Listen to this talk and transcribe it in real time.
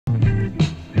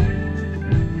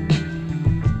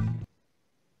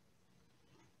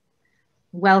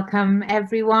welcome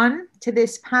everyone to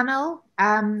this panel.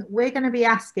 We're going to be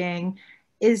asking,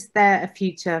 is there a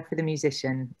future for the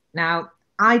musician? Now,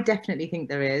 I definitely think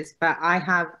there is, but I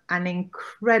have an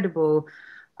incredible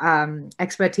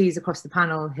expertise across the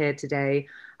panel here today.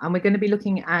 And we're going to be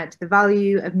looking at the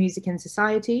value of music in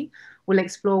society. We'll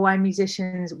explore why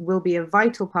musicians will be a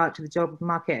vital part of the job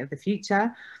market of the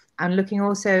future, and looking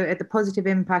also at the positive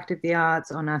impact of the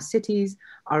arts on our cities,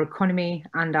 our economy,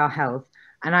 and our health.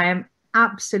 And I am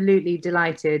absolutely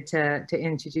delighted to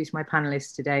introduce my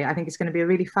panelists today. I think it's going to be a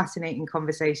really fascinating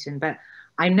conversation, but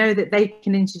I know that they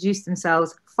can introduce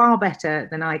themselves far better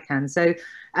than I can. So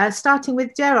starting with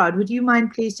Gerard, would you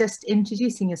mind please just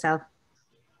introducing yourself?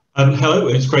 Hello,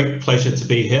 it's a great pleasure to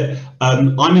be here.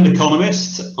 I'm an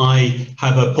economist. I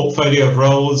have a portfolio of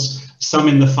roles, some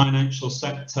in the financial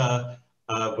sector.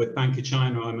 With Bank of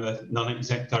China, I'm a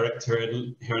non-exec director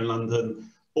here in London.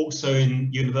 Also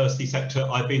in university sector,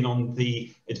 I've been on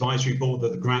the advisory board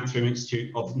of the Grantham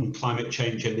Institute on Climate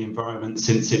Change and the Environment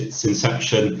since its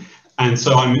inception. And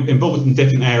so I'm involved in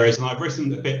different areas, and I've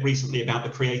written a bit recently about the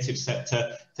creative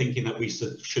sector, thinking that we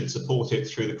should support it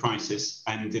through the crisis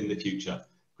and in the future.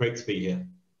 Great to be here.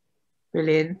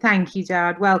 Brilliant. Thank you,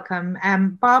 Gerard. Welcome.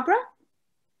 Barbara?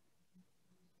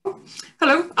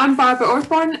 Hello, I'm Barbara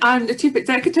Osborne. I'm the Chief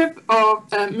Executive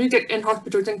of Music in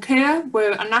Hospitals and Care.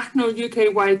 We're a national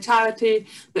UK-wide charity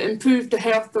that improves the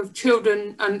health of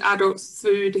children and adults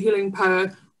through the healing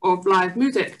power of live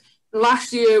music.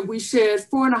 Last year, we shared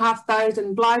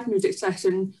 4,500 live music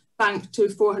sessions thanks to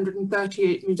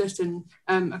 438 musicians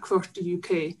across the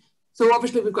UK. So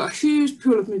obviously we've got a huge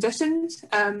pool of musicians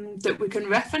that we can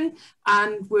reference,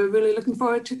 and we're really looking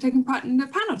forward to taking part in the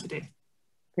panel today.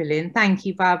 Brilliant. Thank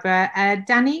you, Barbara.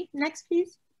 Danny, next,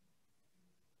 please.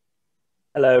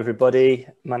 Hello, everybody.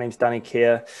 My name's Danny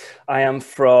Keir. I am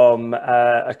from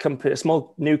a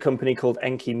small new company called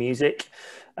Enki Music.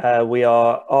 We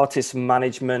are artist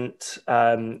management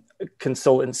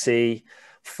consultancy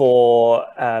for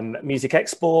music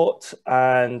export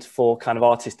and for kind of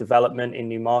artist development in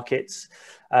new markets.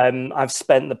 I've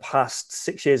spent the past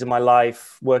 6 years of my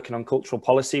life working on cultural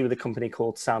policy with a company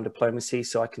called Sound Diplomacy,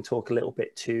 so I can talk a little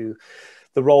bit to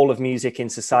the role of music in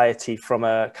society from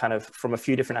a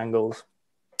few different angles.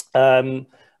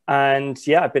 And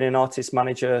yeah, I've been an artist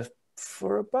manager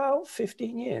for about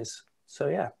 15 years. So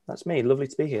yeah, that's me. Lovely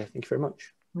to be here. Thank you very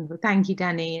much. Thank you,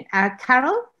 Danny.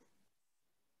 Carol?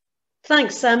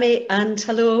 Thanks, Sammy, and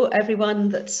hello everyone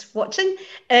that's watching.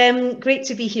 Great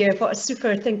to be here. What a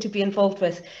super thing to be involved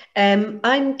with.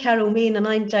 I'm Carol Main, and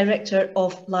I'm Director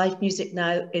of Live Music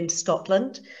Now in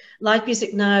Scotland. Live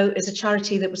Music Now is a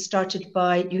charity that was started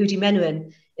by Yehudi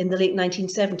Menuhin in the late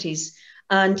 1970s,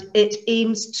 and it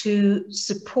aims to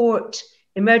support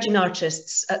emerging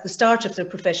artists at the start of their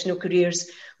professional careers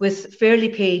with fairly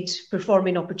paid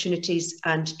performing opportunities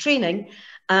and training,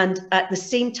 and at the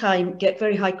same time get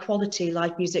very high quality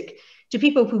live music to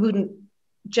people who wouldn't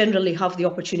generally have the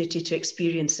opportunity to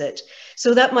experience it.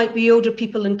 So that might be older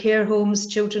people in care homes,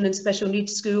 children in special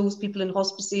needs schools, people in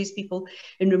hospices, people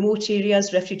in remote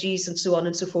areas, refugees, and so on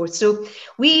and so forth. So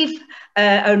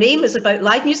our name is about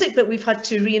live music, but we've had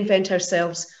to reinvent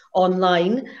ourselves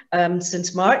online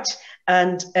since March,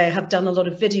 and have done a lot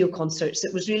of video concerts.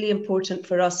 It was really important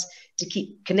for us to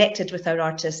keep connected with our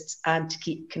artists and to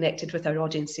keep connected with our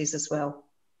audiences as well.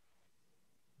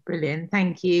 Brilliant,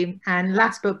 thank you. And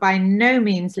last but by no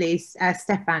means least,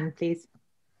 Stéphan, please.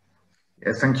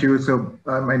 Yes, thank you. So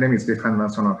my name is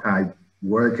Vincent-Lancrin. I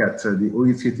work at the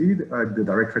OECD, the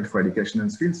Directorate for Education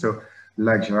and Skills. So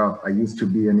like Gerard, I used to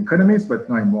be an economist, but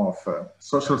now I'm more of a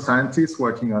social scientist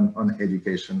working on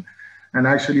education, and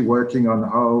actually working on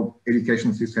how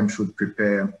education systems should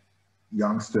prepare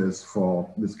youngsters for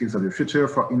the skills of the future,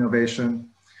 for innovation.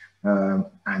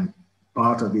 And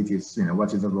part of it is,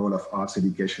 what is the role of arts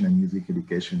education and music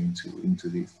education into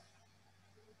this?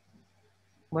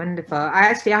 Wonderful.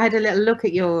 I had a little look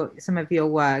at some of your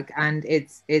work, and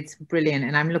it's brilliant,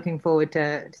 and I'm looking forward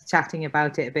to chatting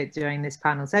about it a bit during this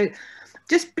panel. So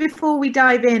just before we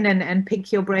dive in and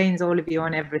pick your brains, all of you,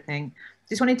 on everything,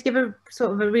 just wanted to give a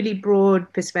sort of a really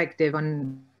broad perspective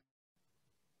on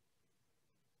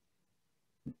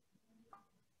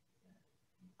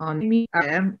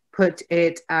put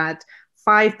it at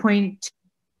 5.2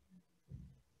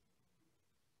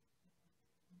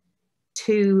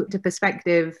 to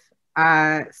perspective.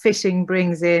 Fishing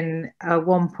brings in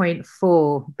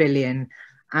 1.4 billion,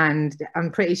 and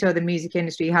I'm pretty sure the music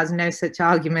industry has no such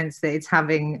arguments that it's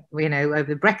having,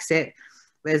 over Brexit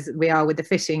as we are with the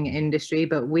fishing industry.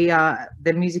 But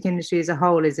the music industry as a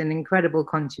whole is an incredible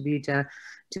contributor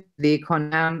to the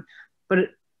economy. But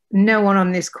no one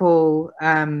on this call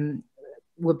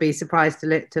would be surprised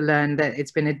to learn that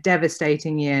it's been a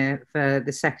devastating year for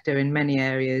the sector in many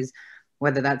areas,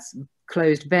 whether that's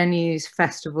closed venues,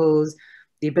 festivals,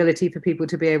 the ability for people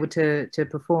to be able to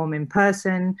perform in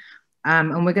person.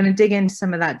 And we're going to dig into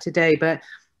some of that today. But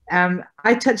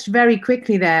I touched very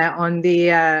quickly there on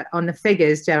the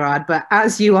figures, Gerard, but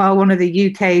as you are one of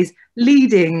the UK's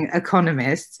leading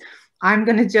economists, I'm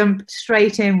going to jump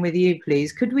straight in with you,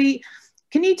 please.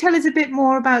 Can you tell us a bit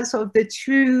more about sort of the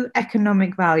true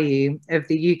economic value of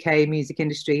the UK music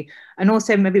industry? And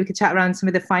also maybe we could chat around some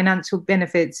of the financial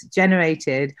benefits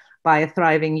generated by a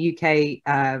thriving UK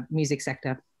music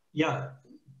sector. Yeah,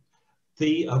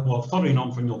 well, following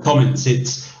on from your comments,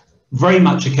 it's very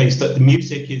much a case that the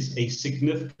music is a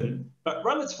significant but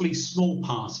relatively small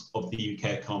part of the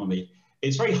UK economy.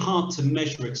 It's very hard to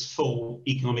measure its full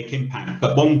economic impact,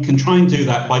 but one can try and do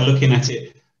that by looking at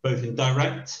it both in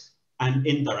direct and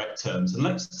indirect terms. And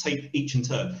let's take each in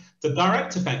turn. The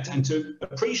direct effect, and to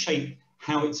appreciate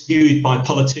how it's viewed by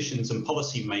politicians and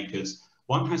policymakers,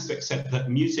 one has to accept that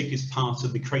music is part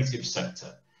of the creative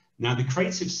sector. Now, the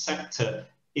creative sector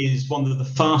is one of the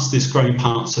fastest growing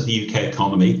parts of the UK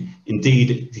economy.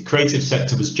 Indeed, the creative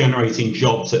sector was generating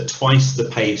jobs at twice the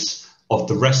pace of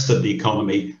the rest of the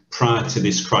economy prior to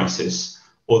this crisis,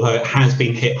 although it has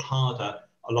been hit harder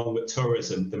along with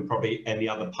tourism than probably any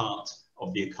other part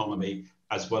of the economy,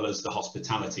 as well as the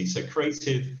hospitality. So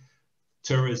creative,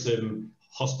 tourism,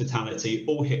 hospitality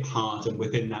all hit hard, and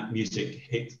within that, music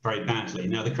hit very badly.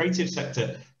 Now, the creative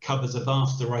sector covers a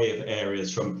vast array of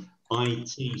areas from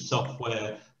IT,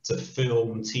 software, to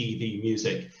film, TV,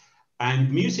 music.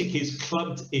 And music is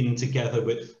clubbed in together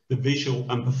with the visual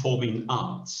and performing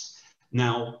arts.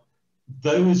 Now,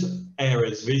 those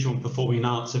areas, visual and performing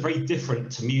arts, are very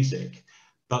different to music,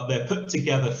 but they're put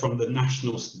together from the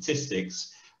national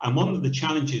statistics. And one of the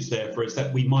challenges therefore is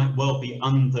that we might well be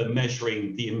under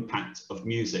measuring the impact of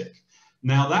music.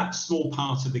 Now, that small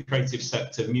part of the creative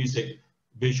sector, music,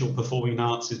 visual performing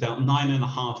arts, is about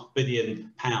 £9.5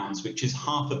 billion, which is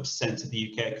 0.5% of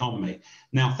the UK economy.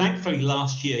 Now, thankfully,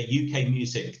 last year, UK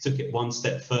Music took it one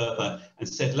step further and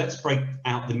said, let's break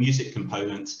out the music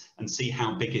component and see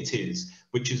how big it is,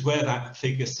 which is where that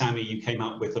figure, Sammy, you came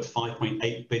up with of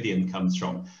 5.8 billion comes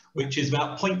from, which is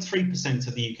about 0.3%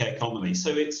 of the UK economy. So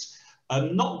it's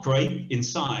not great in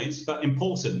size, but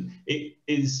important. It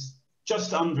is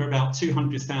just under about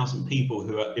 200,000 people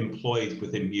who are employed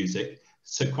within music.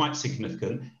 So quite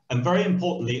significant, and very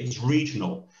importantly, it's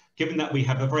regional. Given that we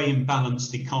have a very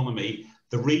imbalanced economy,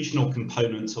 the regional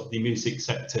component of the music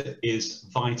sector is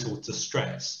vital to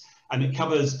stress. And it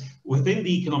covers, within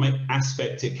the economic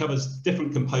aspect, it covers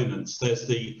different components. There's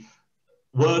the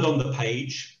word on the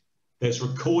page, there's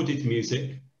recorded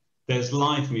music, there's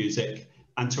live music,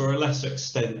 and to a lesser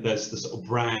extent, there's the sort of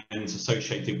brands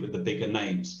associated with the bigger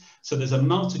names. So there's a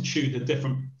multitude of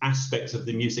different aspects of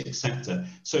the music sector.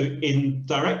 So in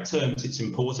direct terms, it's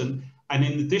important. And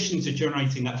in addition to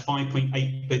generating that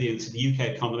 5.8 billion to the UK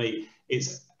economy, it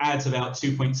adds about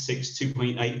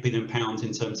 2.8 billion pounds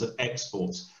in terms of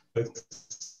exports, both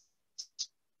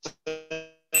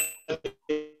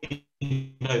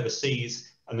overseas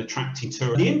and attracting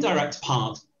tourists. The indirect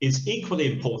part is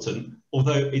equally important,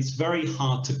 although it's very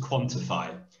hard to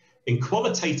quantify. In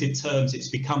qualitative terms, it's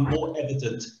become more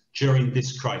evident during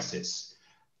this crisis.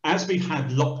 As we've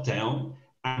had lockdown,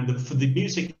 and for the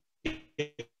music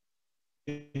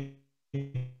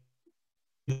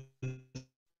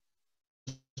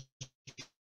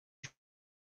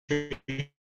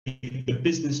the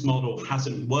business model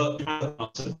hasn't worked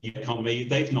out of the economy.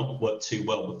 They've not worked too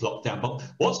well with lockdown. But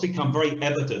what's become very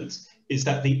evident is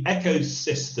that the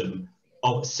ecosystem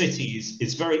of cities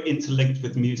is very interlinked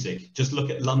with music. Just look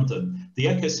at London. The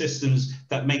ecosystems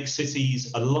that make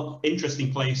cities a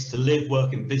interesting place to live,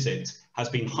 work and visit has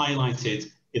been highlighted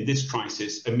in this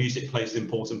crisis, and music plays an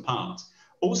important part.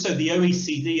 Also, the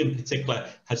OECD in particular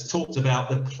has talked about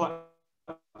the fact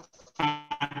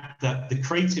that the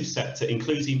creative sector,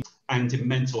 including and in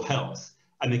mental health,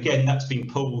 and again, that's been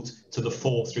pulled to the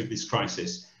fore through this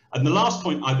crisis. And the last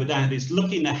point I would add is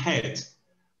looking ahead,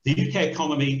 the UK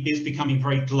economy is becoming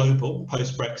very global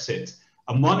post-Brexit.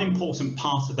 And one important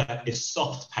part of that is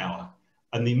soft power.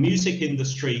 And the music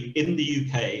industry in the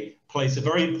UK plays a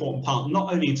very important part,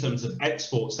 not only in terms of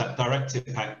exports, that direct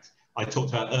impact I talked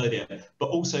about earlier, but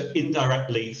also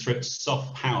indirectly through its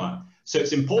soft power. So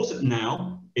it's important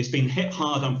now. It's been hit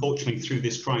hard, unfortunately, through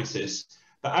this crisis.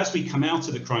 But as we come out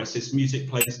of the crisis, music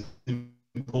plays an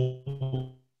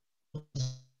important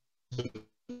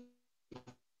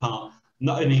part,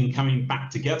 not only in coming back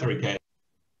together again.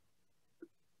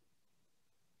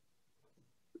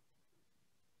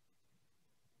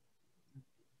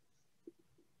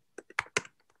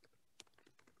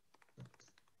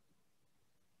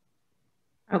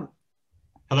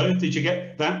 Hello, did you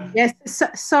get that? Yes,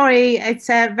 sorry, it's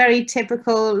a very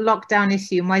typical lockdown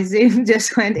issue. My Zoom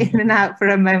just went in and out for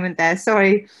a moment there.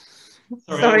 Sorry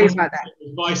about that.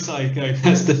 My side going,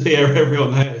 that's the fear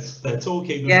everyone has. They're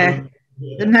talking. Yeah.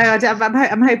 No,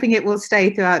 I'm hoping it will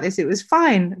stay throughout this. It was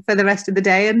fine for the rest of the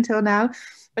day until now.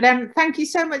 But thank you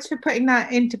so much for putting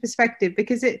that into perspective,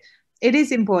 because it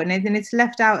is important and it's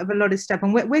left out of a lot of stuff.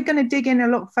 And we're going to dig in a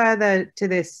lot further to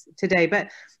this today. But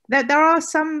there are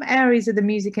some areas of the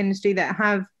music industry that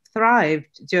have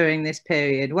thrived during this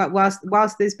period.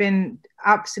 Whilst there's been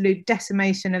absolute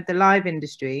decimation of the live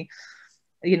industry,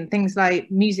 you know, things like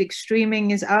music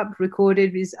streaming is up,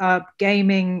 recorded is up,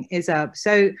 gaming is up.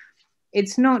 So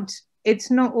it's not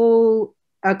all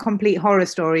a complete horror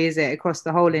story, is it, across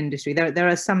the whole industry? There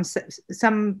are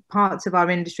some parts of our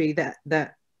industry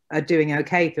that are doing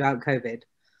okay throughout COVID.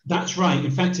 That's right.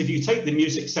 In fact, if you take the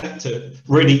music sector,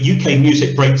 really UK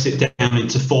music breaks it down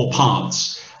into 4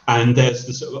 parts. And there's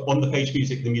the sort of on the page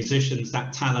music, the musicians,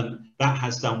 that talent, that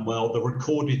has done well. The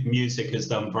recorded music has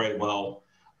done very well.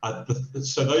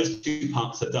 So those 2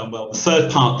 parts have done well. The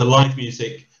third part, the live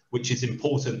music, which is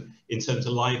important in terms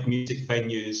of live music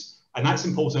venues. And that's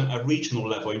important at a regional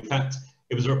level. In fact,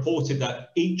 it was reported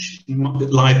that each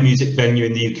live music venue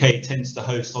in the UK tends to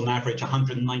host on average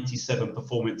 197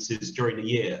 performances during a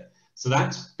year. So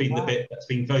that's been the bit that's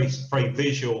been very, very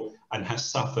visual and has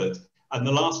suffered. And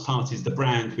the last part is the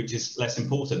brand, which is less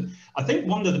important. I think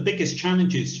one of the biggest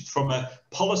challenges from a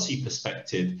policy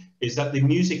perspective is that the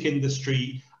music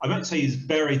industry, I won't say is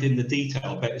buried in the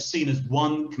detail, but it's seen as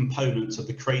one component of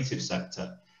the creative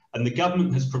sector. And the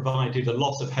government has provided a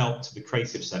lot of help to the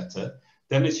creative sector.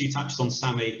 Then, as you touched on,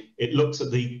 Sammy, it looks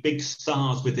at the big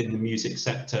stars within the music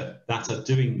sector that are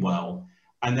doing well.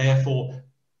 And therefore,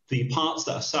 the parts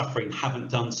that are suffering haven't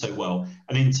done so well.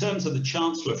 And in terms of the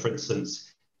Chancellor, for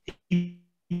instance, he's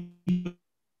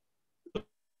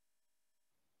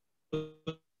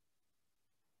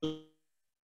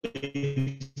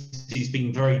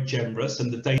been very generous,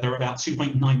 and the data are about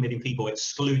 2.9 million people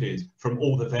excluded from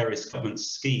all the various government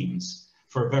schemes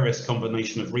for a various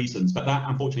combination of reasons. But that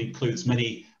unfortunately includes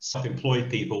many self-employed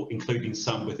people, including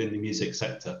some within the music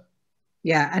sector.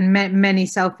 Yeah, and many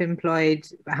self-employed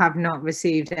have not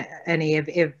received any of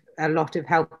a lot of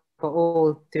help at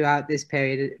all throughout this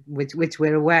period, which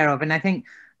we're aware of. And I think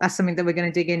that's something that we're going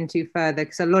to dig into further,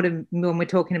 because a lot of, when we're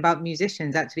talking about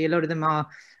musicians, actually a lot of them are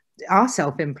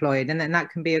self-employed, and then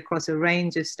that can be across a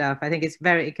range of stuff. I think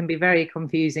it can be very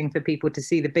confusing for people to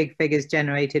see the big figures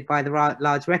generated by the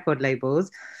large record labels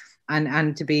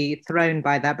and to be thrown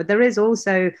by that. But there is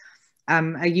also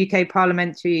a UK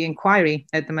parliamentary inquiry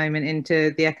at the moment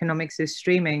into the economics of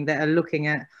streaming that are looking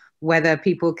at whether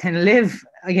people can live,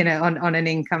 you know, on an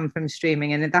income from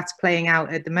streaming, and that's playing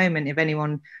out at the moment. If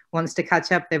anyone wants to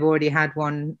catch up, they've already had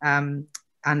one,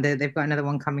 and they've got another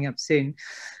one coming up soon.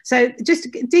 So just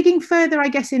digging further, I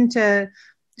guess, into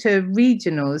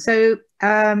regional. So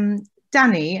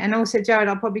Danny, and also Gerard,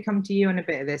 I'll probably come to you on a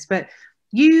bit of this, but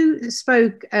you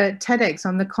spoke at TEDx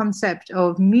on the concept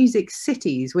of music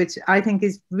cities, which I think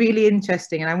is really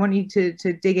interesting, and I want you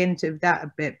to dig into that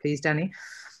a bit, please, Danny.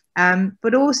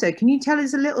 But also, can you tell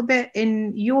us a little bit,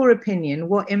 in your opinion,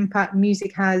 what impact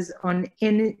music has on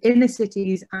inner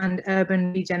cities and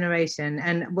urban regeneration?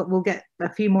 And we'll get a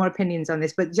few more opinions on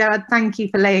this. But Gerard, thank you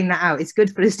for laying that out. It's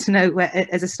good for us to know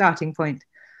as a starting point.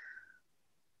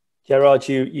 Gerard,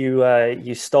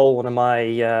 you stole one of my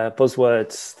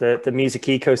buzzwords, the music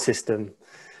ecosystem,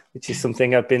 which is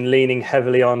something I've been leaning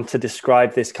heavily on to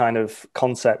describe this kind of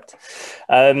concept.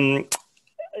 And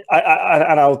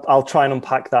I'll try and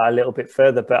unpack that a little bit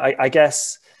further. But I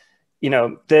guess, you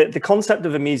know, the concept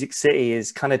of a music city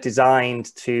is kind of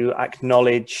designed to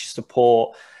acknowledge,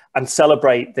 support, and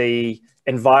celebrate the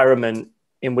environment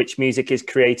in which music is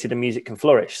created and music can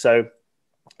flourish. So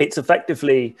it's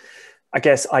effectively, I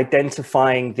guess,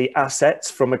 identifying the assets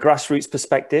from a grassroots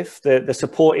perspective, the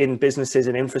support in businesses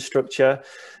and infrastructure,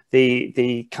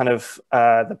 the kind of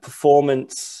the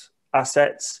performance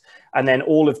assets, and then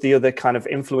all of the other kind of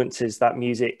influences that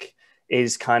music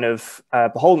is kind of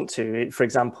beholden to, for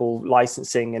example,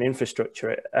 licensing and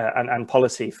infrastructure and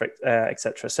policy,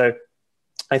 etc. So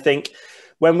I think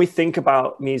when we think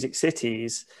about music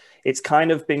cities, it's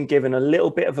kind of been given a little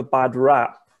bit of a bad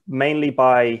rap, mainly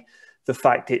by the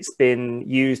fact it's been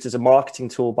used as a marketing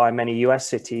tool by many US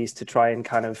cities to try and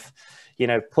kind of, you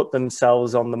know, put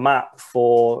themselves on the map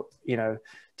for, you know,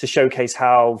 to showcase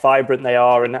how vibrant they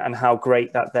are and how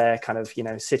great that their kind of, you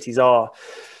know, cities are.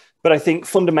 But I think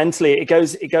fundamentally it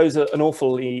goes an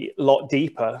awfully lot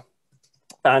deeper.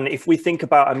 And if we think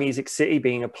about a music city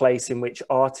being a place in which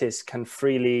artists can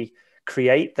freely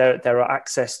create. There are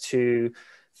access to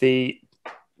the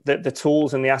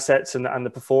tools and the assets and the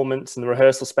performance and the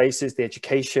rehearsal spaces, the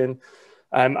education,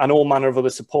 and all manner of other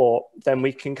support, then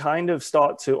we can kind of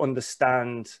start to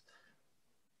understand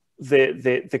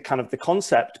the kind of the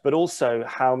concept, but also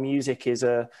how music is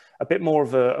a bit more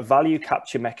of a value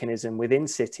capture mechanism within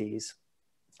cities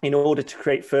in order to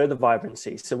create further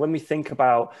vibrancy. So when we think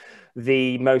about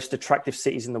the most attractive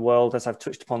cities in the world, as I've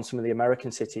touched upon some of the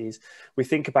American cities, we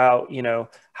think about, you know,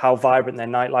 how vibrant their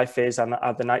nightlife is, and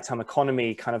the nighttime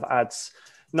economy kind of adds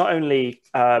not only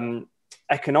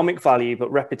economic value, but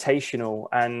reputational,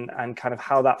 and kind of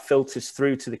how that filters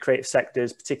through to the creative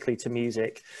sectors, particularly to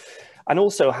music. And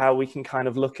also how we can kind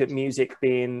of look at music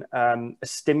being a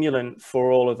stimulant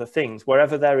for all of the things.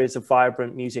 Wherever there is a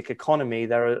vibrant music economy,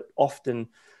 there are often,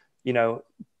 you know,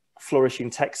 flourishing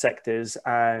tech sectors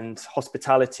and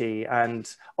hospitality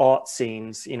and art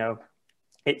scenes. You know,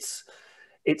 it's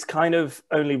kind of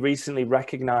only recently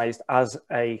recognized as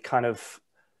a kind of,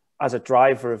 as a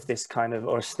driver of this kind of,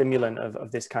 or a stimulant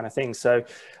of this kind of thing. So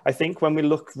I think when we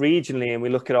look regionally and we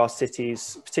look at our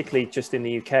cities, particularly just in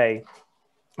the UK,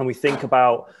 and we think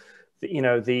about, you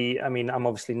know, I mean, I'm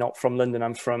obviously not from London,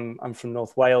 I'm from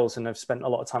North Wales, and I've spent a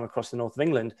lot of time across the north of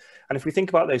England. And if we think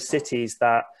about those cities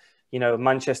that, you know,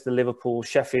 Manchester, Liverpool,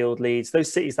 Sheffield, Leeds,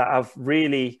 those cities that have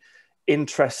really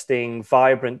interesting,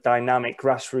 vibrant, dynamic,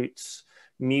 grassroots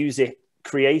music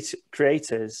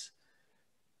creators,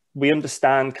 we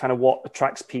understand kind of what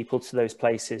attracts people to those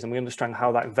places, and we understand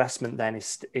how that investment then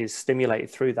is stimulated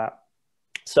through that.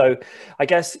 So I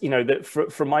guess, you know, that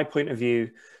from my point of view,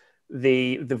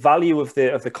 the value of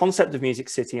the concept of music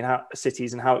city and how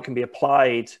cities and how it can be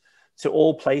applied to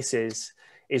all places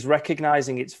is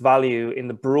recognizing its value in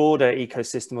the broader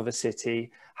ecosystem of a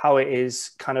city, how it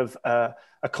is kind of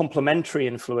a complementary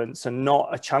influence and not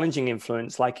a challenging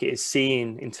influence like it is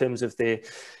seen in terms of the,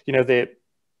 you know,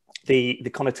 the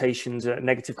connotations,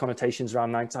 negative connotations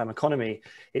around nighttime economy.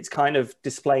 It's kind of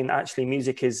displaying that actually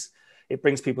music it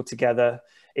brings people together.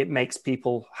 It makes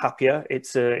people happier.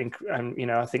 And, you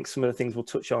know, I think some of the things we'll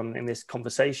touch on in this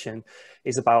conversation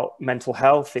is about mental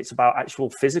health. It's about actual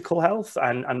physical health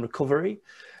and recovery.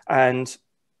 And,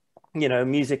 you know,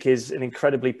 music is an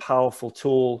incredibly powerful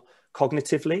tool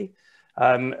cognitively.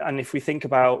 And if we think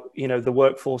about, you know, the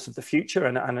workforce of the future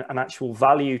and actual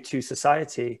value to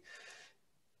society,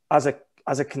 as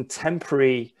a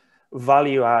contemporary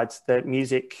value add, that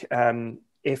music,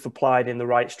 if applied in the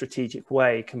right strategic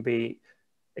way, can be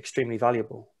extremely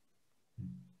valuable.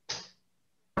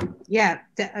 Yeah,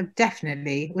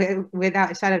 definitely,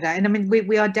 without a shadow of doubt. And I mean,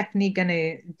 we are definitely going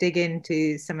to dig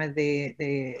into some of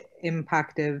the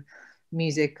impact of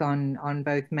music on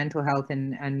both mental health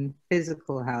and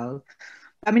physical health.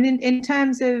 I mean, in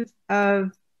terms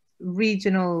of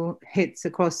regional hits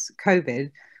across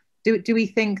COVID, do we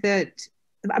think that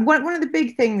one of the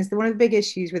big things, one of the big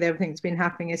issues with everything that's been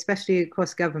happening, especially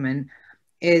across government,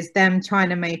 is them trying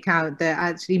to make out that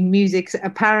actually music's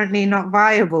apparently not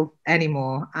viable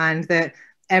anymore, and that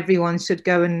everyone should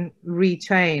go and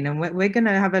retrain. And we're going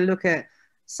to have a look at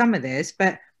some of this.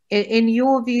 But in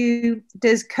your view,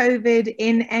 does COVID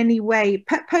in any way,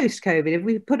 post-COVID, if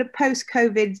we put a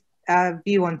post-COVID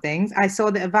view on things, I saw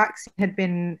that a vaccine had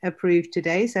been approved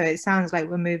today, so it sounds like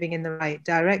we're moving in the right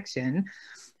direction.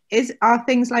 Are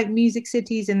things like music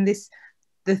cities and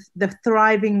the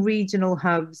thriving regional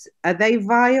hubs, are they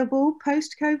viable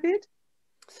post-COVID?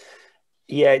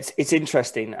 Yeah, it's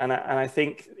interesting. And I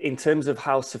think in terms of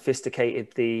how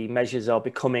sophisticated the measures are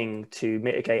becoming to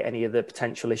mitigate any of the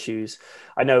potential issues,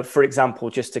 I know, for example,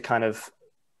 just to kind of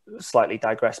slightly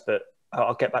digress, but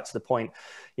I'll get back to the point,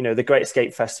 you know, the Great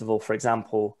Escape Festival, for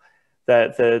example,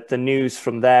 the news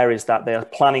from there is that they're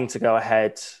planning to go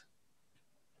ahead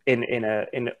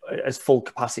in as full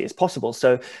capacity as possible.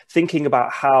 So thinking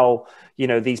about how, you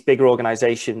know, these bigger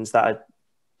organizations that are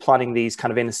planning these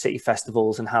kind of inner city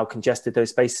festivals and how congested those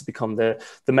spaces become, the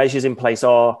measures in place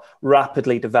are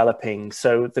rapidly developing.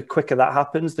 So the quicker that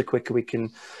happens, the quicker we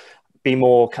can be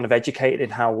more kind of educated in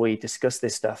how we discuss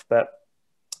this stuff. But,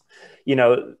 you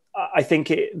know, I think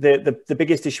the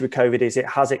biggest issue with COVID is it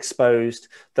has exposed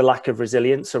the lack of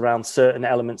resilience around certain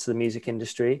elements of the music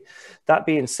industry. That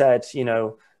being said, you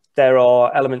know, there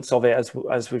are elements of it,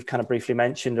 as we've kind of briefly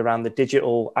mentioned, around the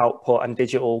digital output and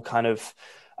digital kind of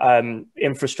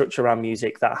infrastructure around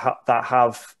music that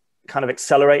have kind of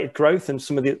accelerated growth, and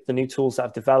some of the new tools that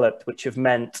have developed, which have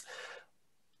meant,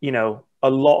 you know, a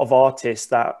lot of artists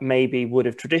that maybe would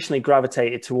have traditionally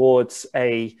gravitated towards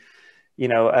a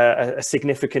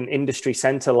significant industry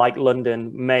center like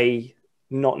London may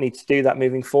not need to do that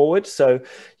moving forward. So,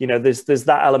 you know, there's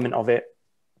that element of it.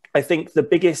 I think the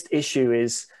biggest issue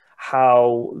is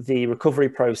how the recovery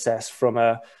process from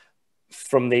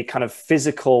the kind of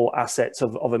physical assets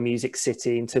of a music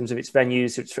city in terms of its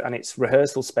venues and its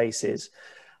rehearsal spaces,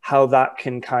 how that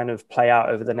can kind of play out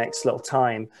over the next little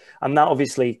time. And that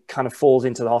obviously kind of falls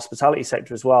into the hospitality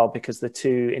sector as well, because the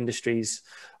two industries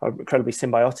are incredibly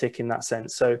symbiotic in that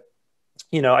sense. So,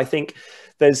 you know, I think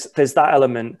there's that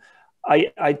element.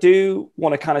 I do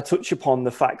want to kind of touch upon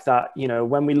the fact that, you know,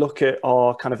 when we look at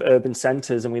our kind of urban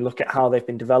centers and we look at how they've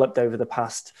been developed over the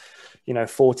past, you know,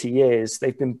 40 years,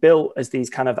 they've been built as these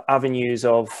kind of avenues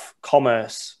of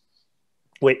commerce,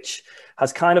 which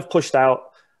has kind of pushed out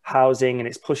housing, and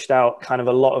it's pushed out kind of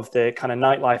a lot of the kind of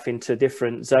nightlife into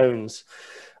different zones.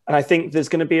 And I think there's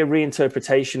going to be a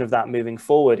reinterpretation of that moving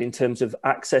forward in terms of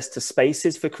access to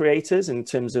spaces for creators, in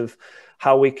terms of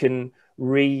how we can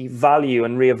revalue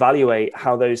and reevaluate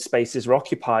how those spaces are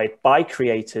occupied by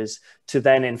creators to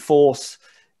then enforce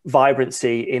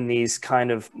vibrancy in these kind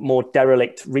of more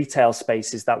derelict retail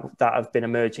spaces that have been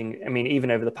emerging. I mean, even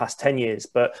over the past 10 years,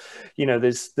 but, you know,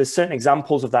 there's certain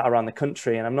examples of that around the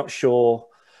country. And I'm not sure,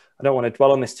 I don't want to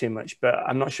dwell on this too much, but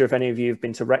I'm not sure if any of you have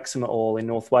been to Wrexham at all in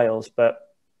North Wales, but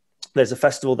there's a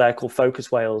festival there called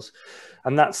Focus Wales.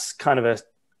 And that's kind of a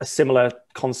similar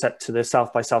concept to the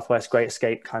South by Southwest Great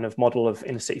Escape kind of model of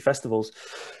inner city festivals.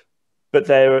 But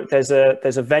there's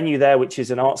a venue there, which is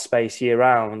an art space year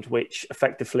round, which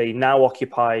effectively now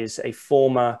occupies a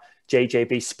former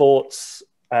JJB Sports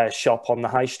shop on the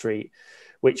high street,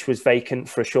 which was vacant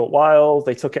for a short while.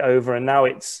 They took it over, and now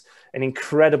it's an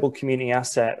incredible community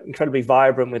asset, incredibly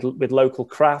vibrant with local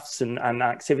crafts and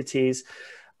activities.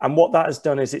 And what that has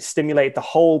done is it's stimulated the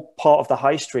whole part of the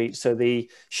high street. So the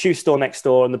shoe store next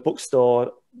door and the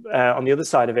bookstore on the other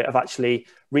side of it have actually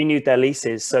renewed their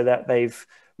leases so that they've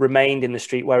remained in the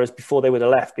street, whereas before they would have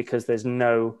left because there's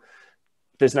no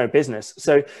business.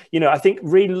 So, you know, I think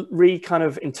kind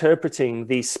of interpreting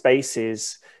these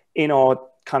spaces in our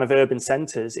kind of urban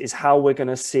centers is how we're going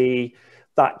to see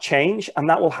that change. And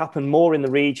that will happen more in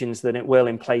the regions than it will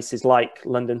in places like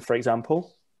London, for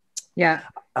example. Yeah.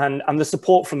 And the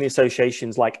support from the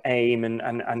associations like AIM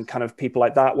and kind of people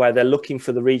like that, where they're looking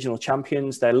for the regional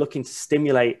champions, they're looking to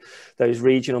stimulate those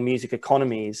regional music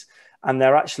economies. And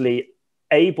they're actually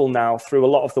able now, through a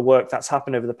lot of the work that's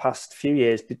happened over the past few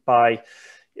years by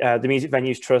the Music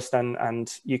Venues Trust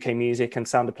and UK Music and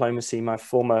Sound Diplomacy, my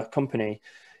former company,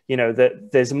 you know,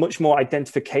 that there's much more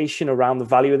identification around the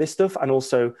value of this stuff, and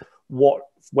also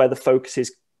where the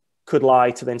focuses could lie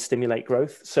to then stimulate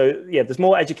growth. So yeah, there's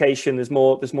more education, there's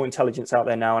more intelligence out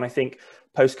there now. And I think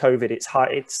post-COVID,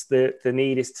 it's the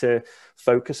need is to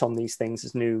focus on these things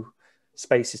as new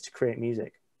spaces to create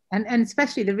music. And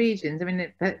especially the regions. I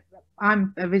mean,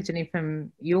 I'm originally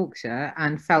from Yorkshire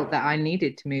and felt that I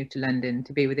needed to move to London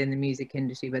to be within the music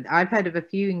industry. But I've heard of a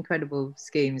few incredible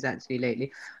schemes actually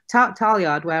lately.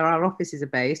 Talyard, where our offices are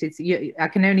based, I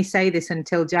can only say this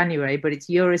until January, but it's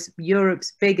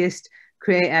Europe's biggest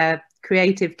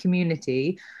creative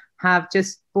community, have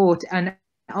just bought an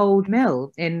old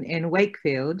mill in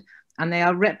Wakefield, and they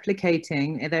are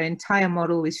replicating their entire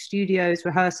model with studios,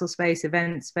 rehearsal space,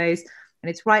 event space, and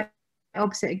it's right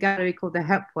opposite a gallery called the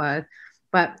Hepworth.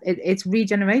 But it's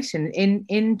regeneration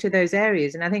into those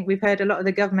areas. And I think we've heard a lot of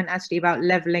the government actually about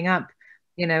levelling up,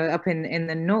 you know, up in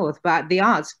the north, but the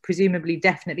arts presumably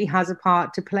definitely has a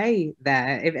part to play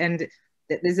there. And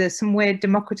there's some weird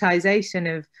democratization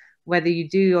of whether you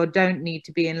do or don't need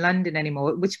to be in London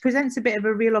anymore, which presents a bit of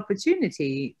a real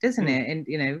opportunity, doesn't it? And,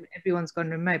 you know, everyone's gone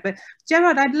remote. But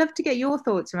Gerard, I'd love to get your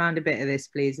thoughts around a bit of this,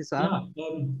 please, as well.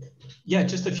 Yeah,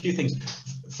 just a few things.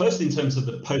 First, in terms of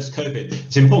the post-COVID,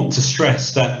 it's important to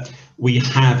stress that we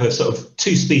have a sort of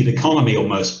two-speed economy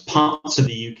almost. Parts of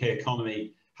the UK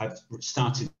economy have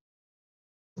started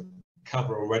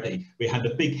cover already. We had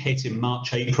a big hit in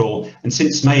March, April, and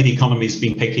since May the economy's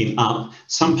been picking up,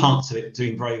 some parts of it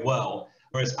doing very well,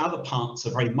 whereas other parts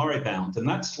are very moribund, and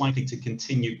that's likely to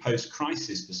continue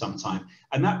post-crisis for some time.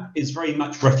 And that is very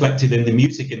much reflected in the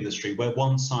music industry, where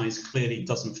one size clearly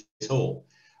doesn't fit all.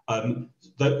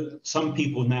 Some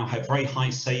people now have very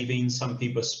high savings, some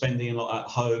people are spending a lot at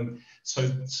home.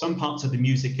 So some parts of the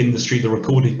music industry, the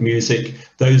recorded music,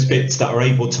 those bits that are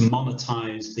able to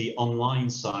monetize the online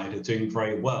side are doing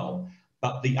very well.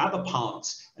 But the other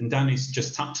parts, and Danny's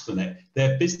just touched on it,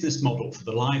 their business model for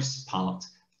the lives part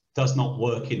does not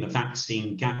work in the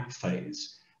vaccine gap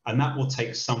phase. And that will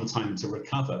take some time to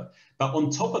recover. But on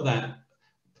top of that,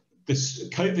 this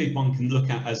COVID one can look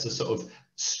at as a sort of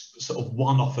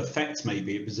one-off effect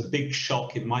maybe. It was a big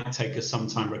shock, it might take us some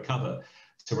time to recover.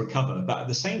 to recover. But at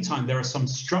the same time, there are some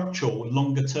structural,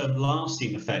 longer term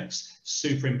lasting effects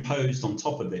superimposed on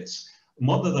top of this. And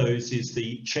one of those is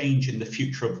the change in the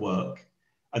future of work.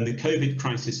 And the COVID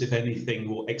crisis, if anything,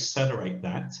 will accelerate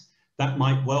that. That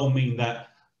might well mean that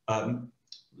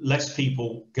less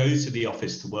people go to the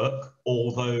office to work,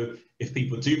 although if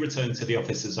people do return to the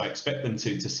office, as I expect them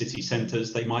to city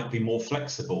centres, they might be more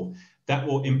flexible. That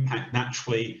will impact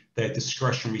naturally their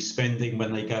discretionary spending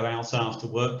when they go out after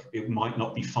work. It might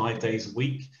not be 5 days a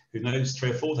week, who knows,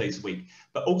 3 or 4 days a week.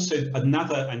 But also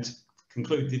another, and to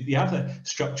conclude, the other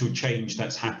structural change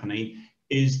that's happening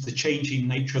is the changing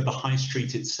nature of the high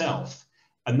street itself.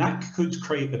 And that could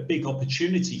create a big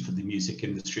opportunity for the music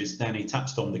industry, as Danny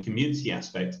touched on, the community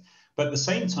aspect. But at the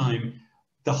same time,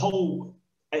 the whole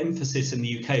emphasis in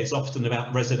the UK is often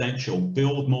about residential,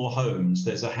 build more homes,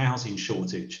 there's a housing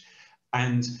shortage.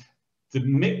 And the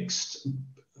mixed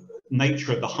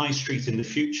nature of the high street in the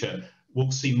future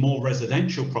will see more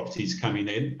residential properties coming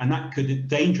in. And that could, the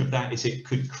danger of that is it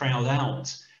could crowd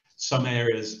out some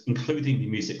areas, including the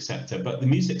music sector. But the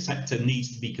music sector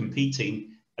needs to be competing,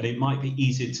 and it might be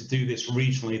easier to do this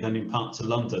regionally than in parts of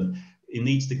London. It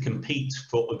needs to compete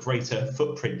for a greater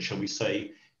footprint, shall we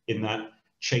say, in that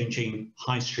changing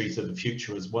high street of the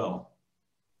future as well.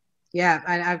 Yeah,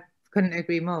 I couldn't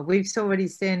agree more. We've already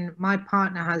seen, my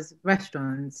partner has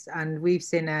restaurants, and we've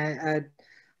seen a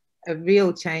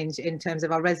real change in terms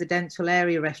of our residential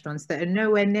area restaurants that are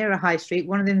nowhere near a high street.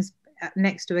 One of them's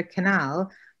next to a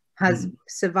canal, has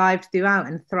survived throughout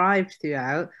and thrived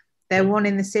throughout. There's one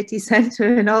in the city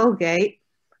centre in Aldgate,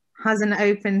 hasn't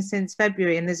opened since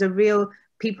February, and there's a real,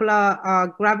 people are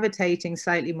gravitating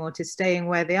slightly more to staying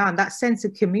where they are. And that sense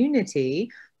of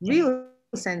community, real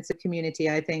sense of community,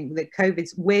 I think that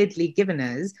COVID's weirdly given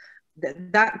us,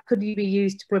 that could be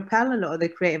used to propel a lot of the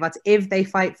creative arts if they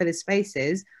fight for the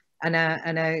spaces and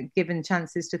are given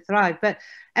chances to thrive. But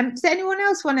does anyone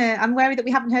else want to, I'm worried that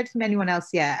we haven't heard from anyone else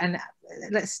yet. And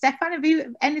Stéphan, have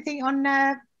you anything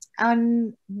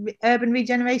on urban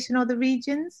regeneration or the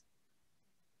regions?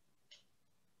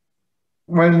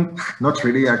 Well, not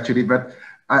really actually, but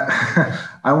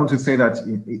I want to say that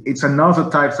it's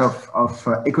another type of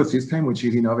ecosystem, which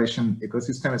is innovation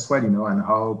ecosystem as well, and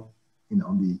how,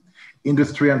 the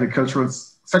industry and the cultural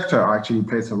sector actually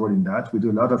plays a role in that. We do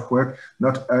a lot of work,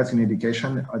 not us in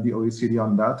education, at the OECD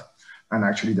on that. And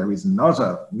actually there is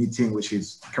another meeting which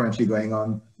is currently going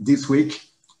on this week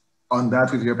on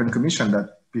that with the European Commission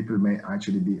that people may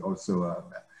actually be also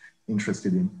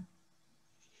interested in.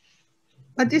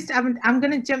 But I'm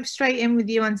going to jump straight in with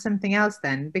you on something else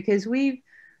then, because we're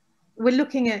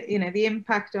looking at the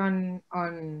impact on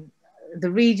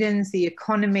the regions, the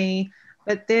economy,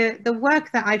 but the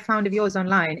work that I found of yours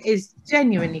online is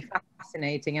genuinely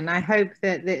fascinating, and I hope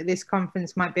that this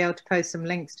conference might be able to post some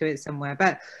links to it somewhere.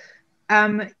 But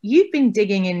you've been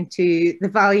digging into the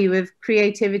value of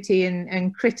creativity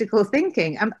and critical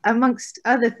thinking, amongst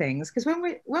other things, because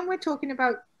when we're talking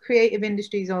about creative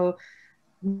industries or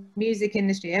music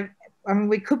industry, I mean,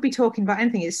 we could be talking about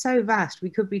anything. It's so vast.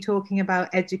 We could be talking about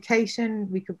education,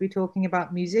 we could be talking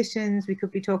about musicians, we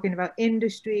could be talking about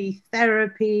industry,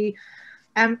 therapy.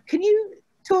 Can you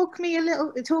talk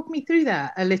me through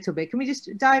that a little bit? Can we just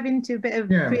dive into a bit of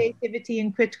creativity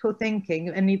and critical thinking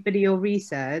and a bit of your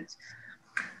research?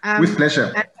 With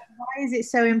pleasure. And why is it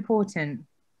so important?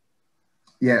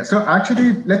 Yeah, so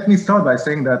actually, let me start by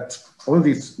saying that all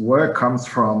this work comes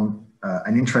from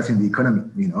an interest in the economy.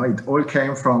 It all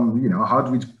came from, how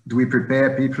do we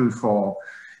prepare people for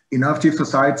innovative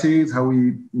societies, how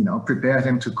we, prepare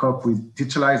them to cope with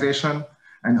digitalization,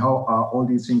 and how are all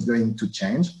these things going to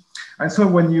change. And so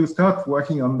when you start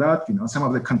working on that, some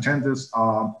of the contenders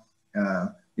are,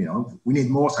 we need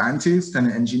more scientists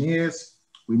and engineers,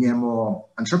 we need more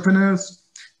entrepreneurs,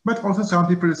 but also some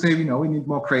people say, we need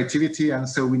more creativity, and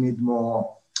so we need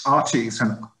more artists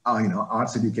and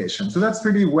arts education. So that's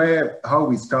really how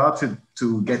we started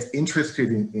to get interested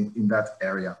in that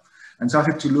area, and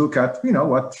started to look at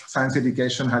what science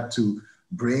education had to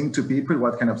bring to people,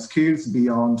 what kind of skills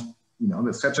beyond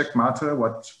the subject matter,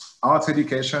 what arts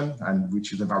education, and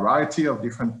which is a variety of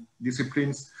different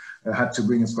disciplines, had to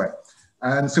bring as well.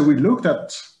 And so we looked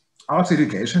at arts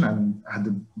education and had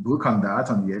a book on that,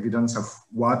 on the evidence of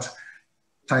what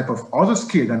type of other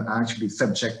skill than actually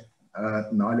subject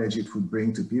knowledge it would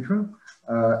bring to people,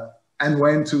 and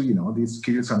went to these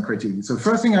skills on creativity. So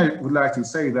first thing I would like to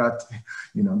say that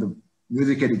the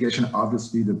music education,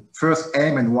 obviously the first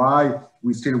aim and why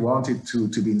we still wanted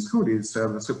to be in school is so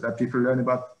that people learn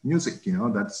about music.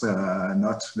 That's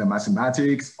not the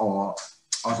mathematics or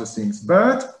other things.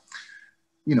 But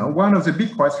you know, one of the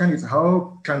big questions is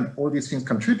how can all these things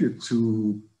contribute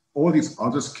to all these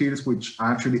other skills which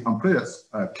actually employers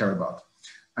care about.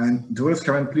 And those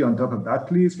currently on top of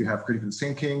that list, you have critical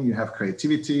thinking, you have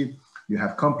creativity, you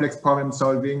have complex problem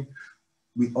solving.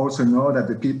 We also know that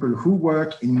the people who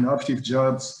work in innovative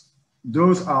jobs,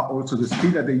 those are also the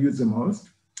skills that they use the most.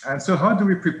 And so how do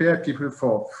we prepare people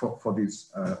for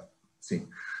this thing?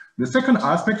 The second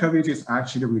aspect of it is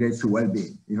actually related to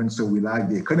well-being. Even so we like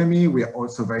the economy, we are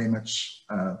also very much,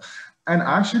 and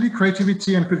actually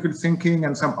creativity and critical thinking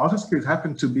and some other skills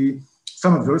happen to be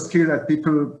some of those skills that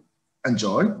people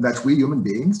enjoy, that we human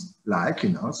beings like, you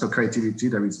know. So creativity,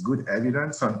 there is good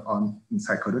evidence in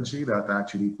psychology that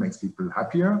actually makes people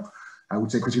happier. I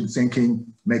would say critical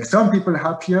thinking makes some people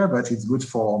happier, but it's good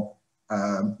for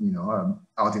you know,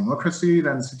 our democracy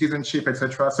and citizenship,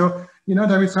 etc. So, you know,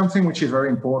 there is something which is very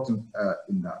important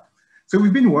in that. So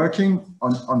we've been working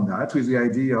on that with the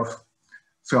idea of,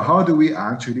 so how do we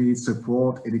actually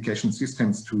support education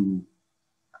systems to,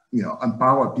 you know,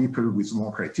 empower people with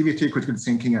more creativity, critical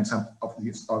thinking, and some of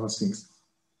these other things.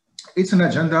 It's an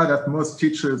agenda that most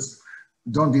teachers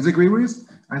don't disagree with.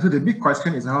 And so the big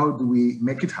question is, how do we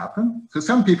make it happen? So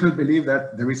some people believe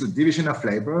that there is a division of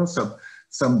labor. So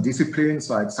some disciplines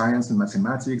like science and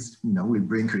mathematics, you know, will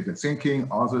bring critical thinking.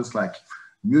 Others like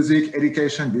music,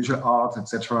 education, visual arts,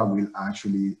 etc., will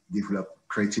actually develop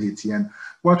creativity. And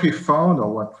what we found,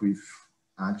 or what we've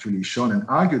actually shown and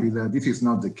argued, is that this is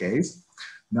not the case.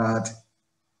 That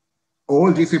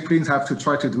all disciplines have to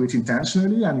try to do it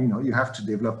intentionally, and you know, you have to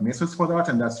develop methods for that,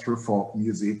 and that's true for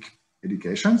music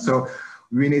education. So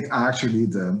we need actually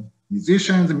the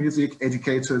musicians, the music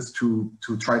educators to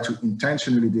try to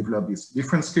intentionally develop these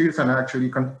different skills and actually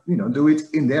you know, do it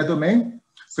in their domain.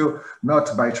 So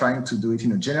not by trying to do it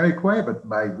in a generic way, but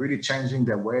by really changing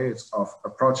their ways of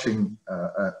approaching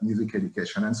music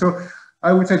education. And so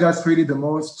I would say that's really the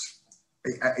most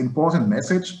important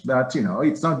message, that, you know,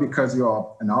 it's not because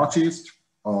you're an artist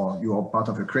or you're part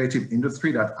of a creative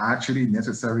industry that actually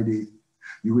necessarily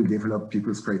you will develop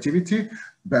people's creativity,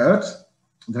 but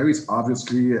there is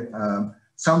obviously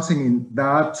something in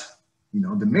that, you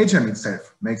know, the medium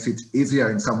itself makes it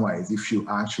easier in some ways if you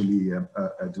actually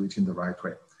do it in the right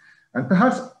way. And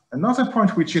perhaps another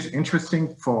point which is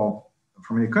interesting from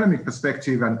an economic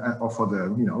perspective, and or for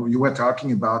the, you know, you were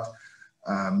talking about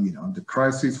you know, the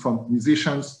crisis for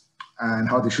musicians and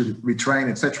how they should retrain,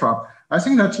 etc. I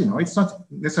think that, you know, it's not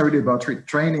necessarily about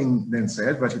retraining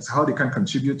themselves, but it's how they can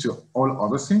contribute to all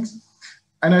other things.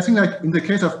 And I think that in the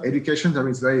case of education, there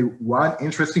is one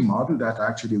interesting model that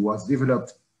actually was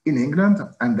developed in England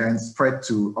and then spread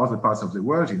to other parts of the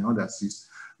world. You know, that's this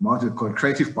model called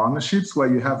creative partnerships,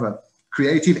 where you have a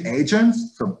creative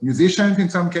agents, so musicians in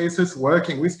some cases,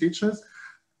 working with teachers.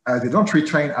 They don't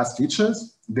retrain as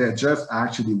teachers. They're just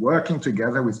actually working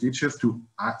together with teachers to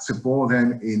support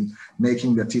them in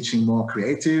making the teaching more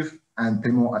creative and pay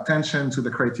more attention to the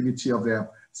creativity of their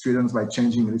students by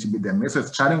changing a little bit their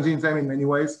methods, challenging them in many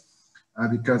ways,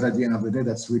 because at the end of the day,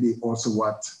 that's really also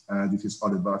what this is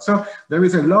all about. So there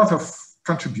is a lot of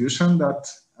contribution that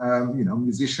you know,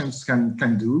 musicians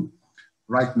can do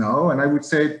right now, and I would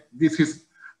say this is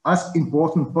as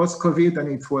important post-COVID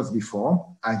than it was before.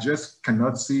 I just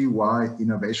cannot see why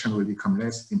innovation will become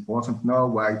less important now,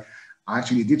 why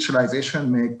actually digitalization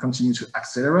may continue to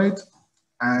accelerate.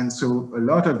 And so a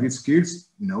lot of these skills,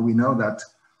 you know, we know that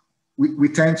we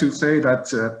tend to say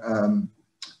that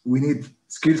we need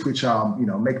skills which are, you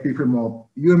know, make people more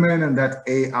human, and that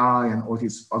AI and all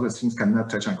these other things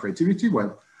cannot touch on creativity.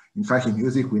 Well, in fact, in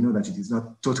music, we know that it is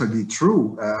not totally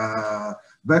true.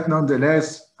 But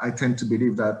nonetheless, I tend to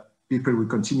believe that people will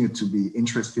continue to be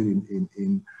interested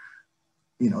in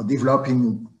you know,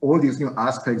 developing all these new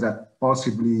aspects that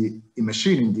possibly a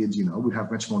machine indeed, you know, will have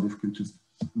much more difficulties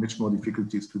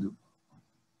to do.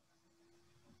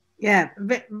 Yeah,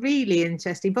 really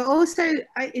interesting. But also,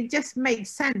 it just makes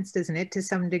sense, doesn't it, to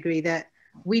some degree, that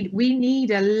we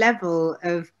need a level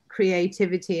of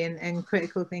creativity and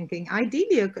critical thinking,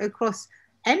 ideally across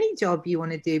any job you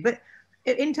want to do. But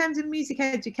in terms of music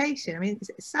education, I mean,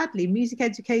 sadly, music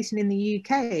education in the UK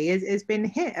has been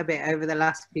hit a bit over the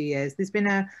last few years. There's been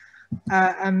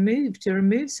a move to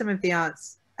remove some of the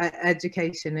arts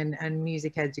education and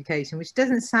music education, which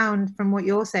doesn't sound, from what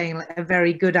you're saying, like a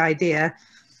very good idea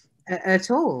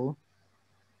at all.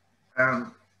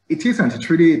 It isn't. It's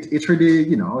really,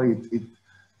 you know,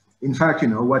 in fact, you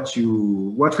know, what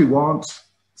we want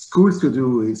schools to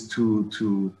do is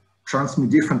to transmit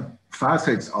different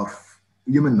facets of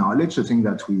human knowledge, the thing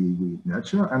that we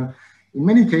nurture. And in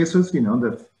many cases, you know,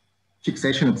 the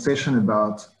fixation, obsession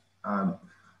about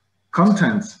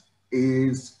content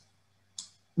is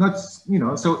not,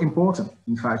 so important,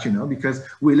 in fact, because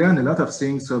we learn a lot of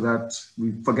things so that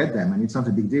we forget them, and it's not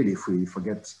a big deal if we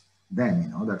forget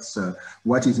them, that's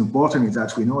what is important is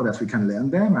that we know that we can learn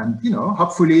them, and,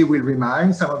 hopefully we'll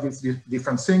remind some of these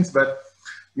different things, but,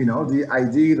 the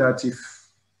idea that if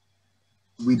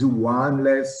we do one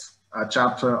less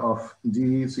chapter of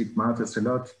this, it matters a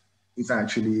lot, is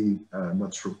actually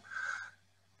not true.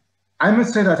 I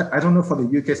must say that I don't know for the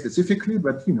UK specifically,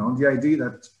 but the idea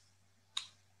that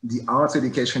the arts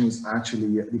education is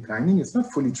actually declining is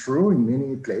not fully true in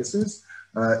many places.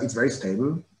 It's very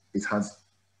stable. It has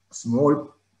a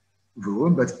small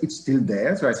room, but it's still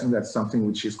there. So I think that's something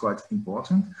which is quite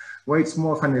important. Where it's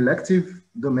more of an elective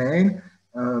domain,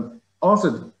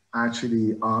 also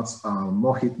actually arts are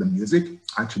more hit than music.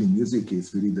 Actually, music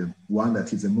is really the one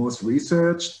that is the most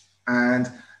researched,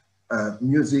 and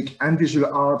music and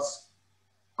visual arts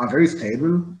are very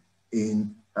stable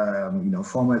in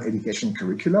formal education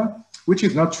curricula, which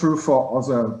is not true for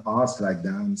other arts like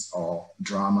dance or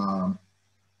drama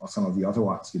or some of the other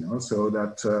ones, so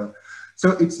that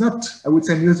so it's not, I would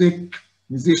say,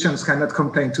 musicians cannot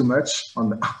complain too much on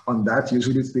that,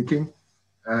 usually speaking,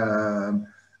 and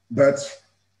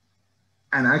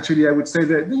actually I would say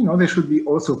that they should be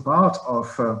also part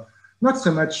of not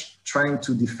so much trying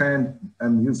to defend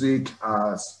music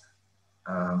as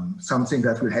something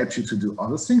that will help you to do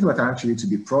other things, but actually to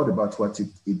be proud about what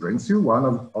it brings you.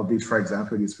 One of these, for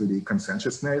example, is really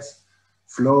conscientiousness,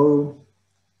 flow.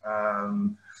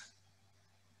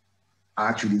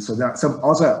 Actually, so there are some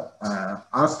other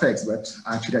aspects, but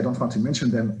actually I don't want to mention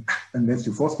them unless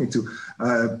you force me to,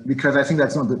 because I think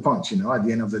that's not the point, at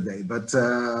the end of the day. But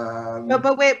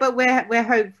we're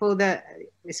hopeful that,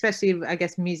 especially I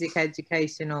guess music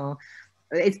education, or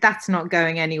that's not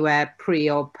going anywhere pre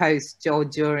or post or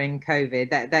during COVID.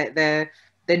 That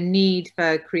the need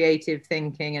for creative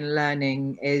thinking and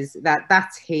learning is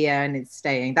that's here and it's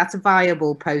staying. That's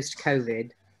viable post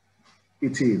COVID.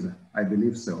 It is, I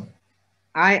believe so.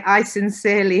 I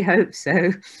sincerely hope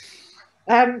so.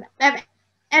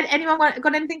 Anyone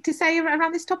got anything to say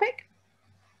around this topic?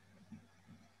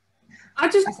 I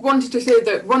just wanted to say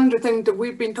that one of the things that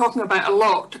we've been talking about a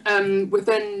lot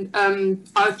within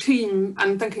our team,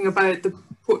 and thinking about the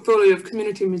portfolio of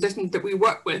community musicians that we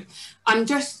work with, and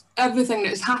just everything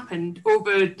that's happened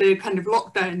over the kind of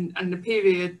lockdown and the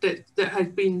period that has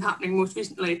been happening most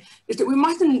recently, is that we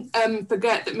mustn't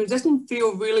forget that musicians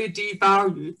feel really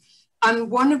devalued.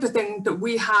 And one of the things that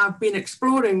we have been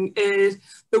exploring is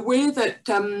the way that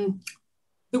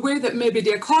maybe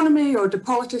the economy or the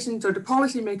politicians or the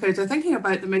policymakers are thinking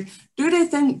about them is, do they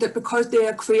think that because they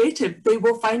are creative, they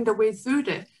will find a way through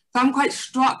it? So I'm quite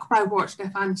struck by what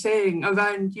Stéphan's saying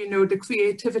around, the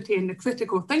creativity and the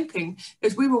critical thinking,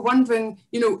 is we were wondering,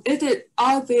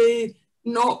 are they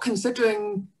not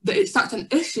considering that it's such an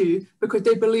issue because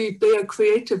they believe they are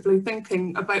creatively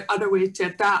thinking about other ways to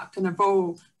adapt and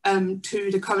evolve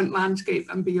to the current landscape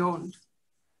and beyond?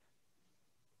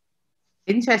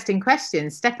 Interesting question.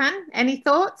 Stéphan, any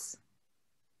thoughts?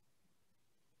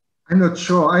 I'm not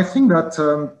sure. I think that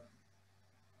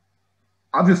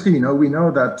obviously, we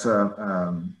know that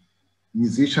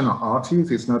musician or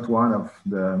artist is not one of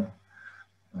the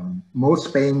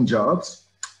most paying jobs.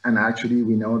 And actually,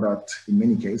 we know that in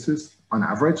many cases, on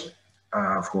average,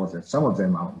 of course, some of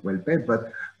them are well paid,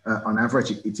 but on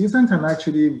average, it isn't. And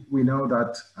actually, we know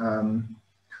that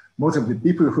most of the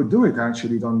people who do it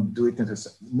actually don't do it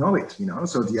know it,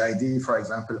 So the idea, for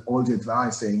example, all the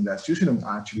advice saying that you shouldn't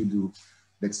actually do,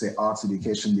 let's say, arts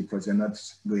education because you're not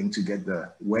going to get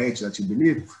the wage that you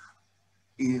believe,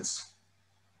 is,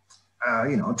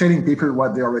 telling people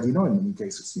what they already know in many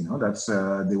cases,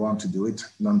 that they want to do it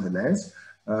nonetheless.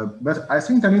 But I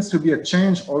think there needs to be a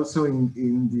change also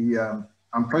in the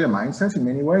employer mindset in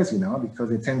many ways, because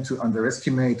they tend to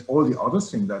underestimate all the other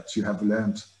things that you have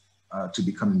learned to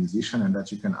become a musician and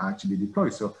that you can actually deploy.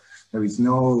 So there is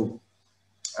no,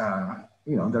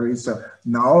 there is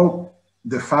now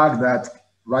the fact that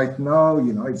right now,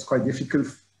 it's quite difficult,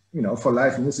 for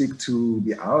live music to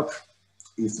be out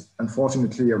is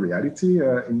unfortunately a reality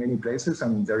in many places.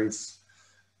 And there is,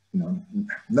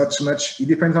 not so much, it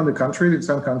depends on the country. In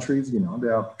some countries, they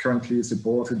are currently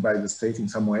supported by the state in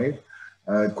some way.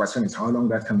 The question is how long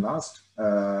that can last.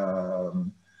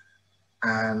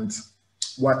 And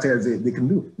what else they can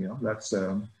do, that's...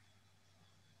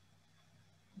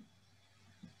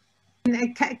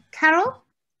 Carol?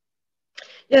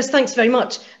 Yes, thanks very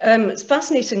much. It's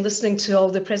fascinating listening to all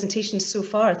the presentations so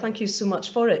far. Thank you so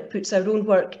much for it. Puts our own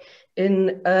work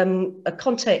in a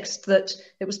context that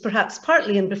it was perhaps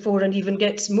partly in before and even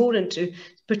gets more into,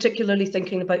 particularly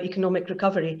thinking about economic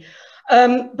recovery.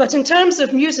 But in terms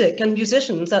of music and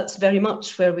musicians, that's very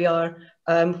much where we are,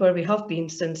 where we have been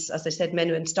since, as I said,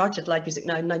 Menuhin started live music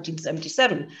now in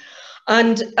 1977.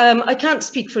 And I can't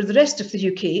speak for the rest of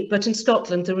the UK, but in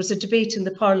Scotland, there was a debate in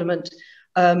the Parliament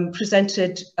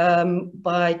presented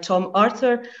by Tom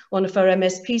Arthur, one of our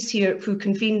MSPs here, who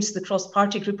convenes the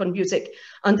cross-party group on music.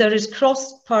 And there is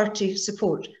cross-party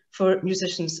support for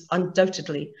musicians,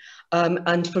 undoubtedly,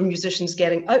 and for musicians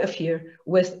getting out of here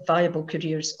with viable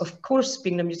careers. Of course,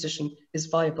 being a musician is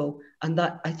viable. And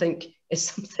that, I think, is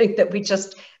something that we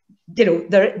just, you know,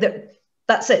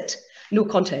 that's it, no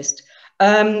contest.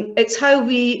 It's how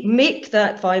we make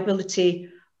that viability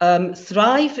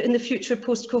thrive in the future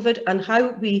post-COVID, and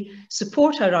how we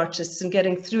support our artists in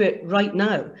getting through it right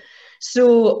now.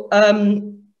 So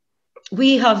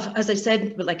we have, as I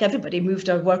said, like everybody, moved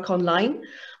our work online,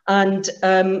 and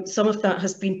some of that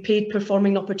has been paid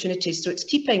performing opportunities. So it's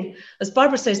keeping, as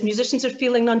Barbara says, musicians are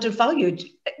feeling undervalued.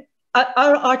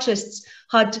 Our artists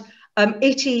had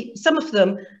 80, some of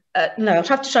them, now I'll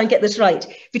have to try and get this right,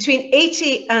 between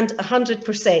 80 and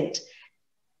 100%,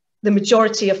 the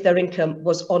majority of their income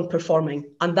was on performing,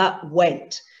 and that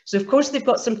went. So of course they've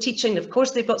got some teaching, of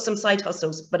course they've got some side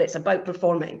hustles, but it's about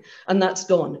performing, and that's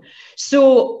gone.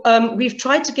 So we've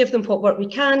tried to give them what work we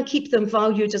can, keep them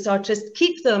valued as artists,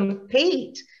 keep them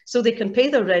paid so they can pay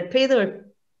their rent, pay their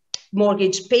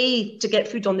mortgage, pay to get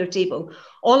food on their table,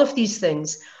 all of these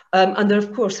things. And there,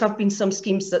 of course, have been some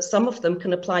schemes that some of them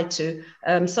can apply to.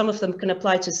 Some of them can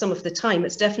apply to some of the time.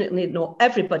 It's definitely not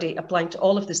everybody applying to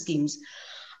all of the schemes.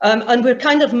 And we're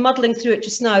kind of muddling through it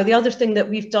just now. The other thing that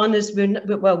we've done is we're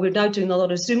now doing a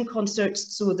lot of Zoom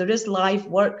concerts, so there is live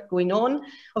work going on.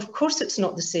 Of course, it's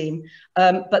not the same,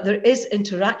 but there is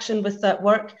interaction with that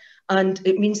work, and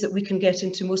it means that we can get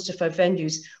into most of our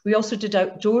venues. We also did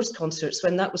outdoors concerts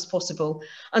when that was possible.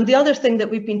 And the other thing that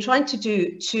we've been trying to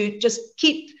do to just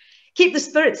keep the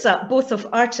spirits up, both of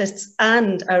artists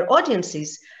and our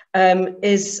audiences,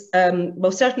 is,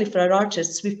 well, certainly for our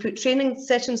artists, we've put training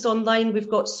sessions online, we've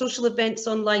got social events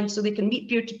online so they can meet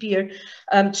peer-to-peer,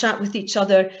 chat with each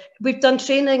other. We've done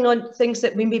training on things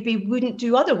that we maybe wouldn't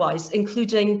do otherwise,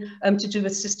 including to do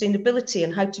with sustainability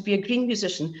and how to be a green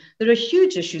musician. There are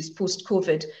huge issues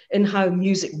post-COVID in how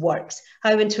music works,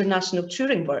 how international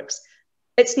touring works.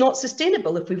 It's not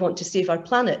sustainable if we want to save our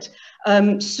planet.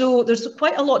 So there's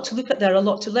quite a lot to look at there, a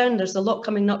lot to learn. There's a lot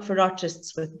coming up for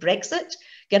artists with Brexit,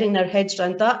 getting their heads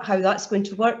around that, how that's going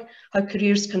to work, how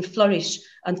careers can flourish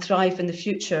and thrive in the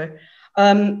future.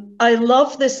 I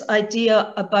love this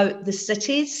idea about the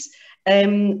cities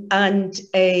and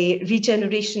a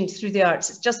regeneration through the arts.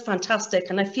 It's just fantastic.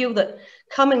 And I feel that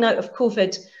coming out of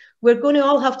COVID, we're going to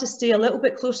all have to stay a little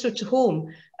bit closer to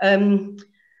home.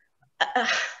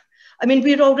 I mean,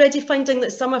 we're already finding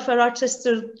that some of our artists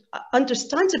are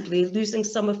understandably losing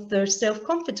some of their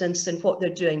self-confidence in what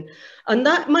they're doing. And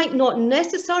that might not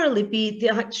necessarily be the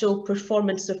actual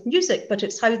performance of music, but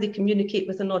it's how they communicate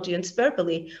with an audience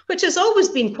verbally, which has always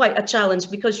been quite a challenge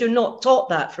because you're not taught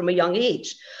that from a young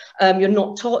age. You're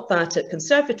not taught that at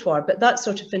conservatoire, but that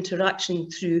sort of interaction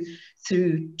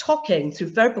through talking, through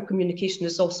verbal communication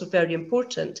is also very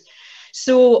important.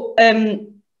 So,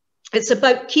 it's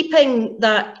about keeping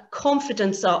that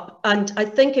confidence up. And I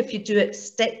think if you do it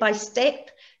step by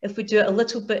step, if we do it a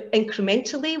little bit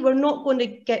incrementally, we're not going to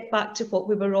get back to what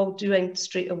we were all doing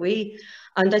straight away.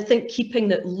 And I think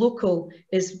keeping it local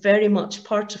is very much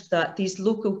part of that, these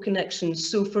local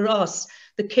connections. So for us,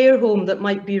 the care home that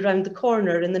might be around the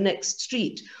corner in the next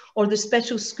street, or the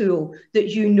special school that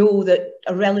you know that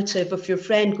a relative of your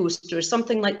friend goes to, or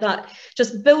something like that.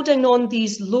 Just building on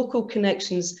these local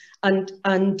connections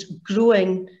and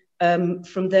growing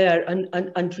from there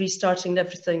and restarting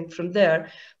everything from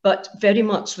there, but very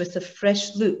much with a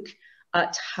fresh look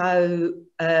at how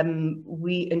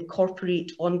we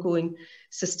incorporate ongoing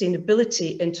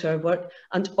sustainability into our work,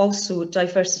 and also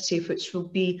diversity, which will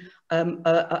be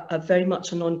a very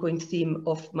much an ongoing theme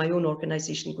of my own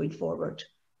organisation going forward.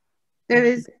 There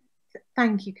is,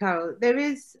 thank you, Carol. There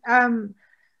is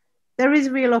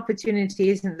real opportunity,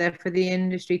 isn't there, for the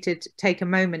industry to take a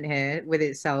moment here with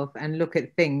itself and look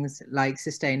at things like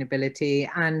sustainability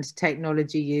and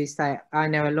technology use. I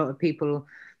know a lot of people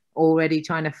already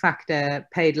trying to factor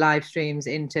paid live streams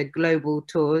into global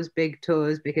tours, big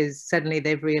tours, because suddenly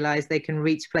they've realized they can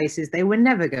reach places they were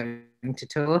never going to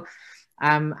tour,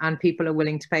 and people are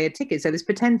willing to pay a ticket. So there's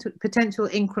potential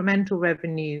incremental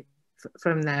revenue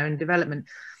from there and development.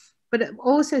 But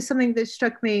also something that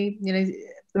struck me, you know,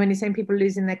 when you're saying people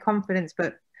losing their confidence,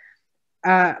 but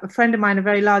a friend of mine, a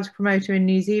very large promoter in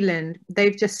New Zealand,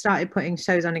 they've just started putting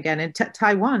shows on again. And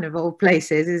Taiwan, of all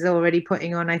places, is already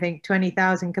putting on, I think,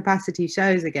 20,000 capacity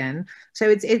shows again. So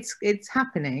it's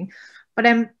happening. But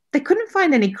they couldn't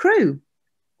find any crew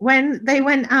when they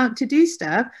went out to do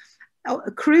stuff.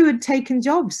 A crew had taken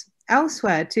jobs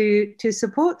elsewhere to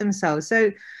support themselves.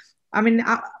 So, I mean,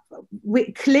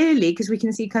 we clearly, because we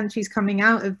can see countries coming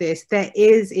out of this, it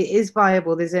is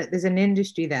viable. There's an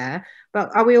industry there,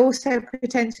 but are we also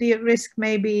potentially at risk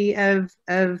maybe of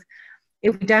if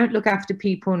we don't look after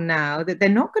people now, that they're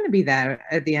not going to be there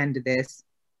at the end of this?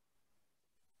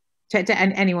 To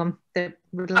anyone that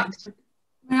would like to.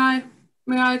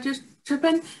 May I just chip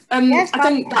in? Yes, I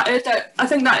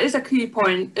think that is a key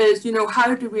point. Is, you know,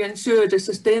 how do we ensure the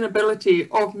sustainability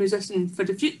of musicians for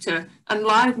the future? And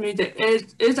live music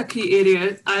is a key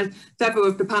area, as several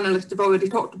of the panelists have already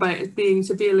talked about, as being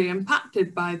severely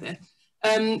impacted by this.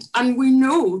 And we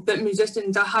know that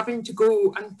musicians are having to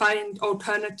go and find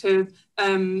alternative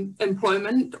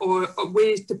employment or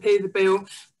ways to pay the bill,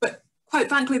 but quite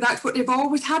frankly, that's what they've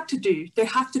always had to do. They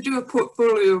have to do a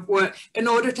portfolio of work in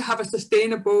order to have a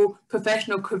sustainable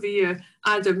professional career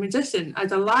as a musician,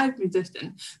 as a live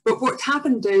musician. But what's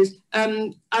happened is,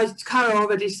 as Keir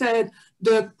already said,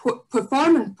 the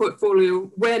performance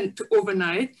portfolio went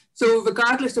overnight. So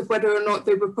regardless of whether or not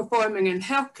they were performing in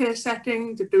healthcare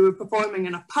settings, if they were performing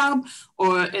in a pub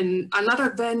or in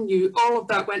another venue, all of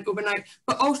that went overnight.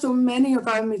 But also many of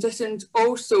our musicians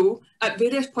also at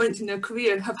various points in their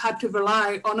career have had to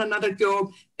rely on another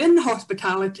job in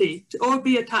hospitality, or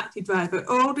be a taxi driver,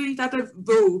 or all these other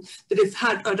roles that they've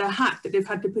had, or the hat that they've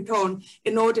had to put on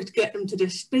in order to get them to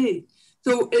this stage.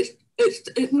 So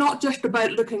it's not just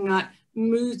about looking at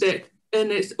music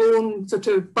in its own sort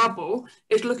of bubble.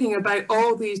 It's looking about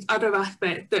all these other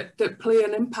aspects that play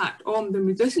an impact on the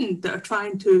musicians that are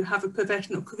trying to have a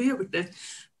professional career with this.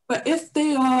 But if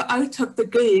they are out of the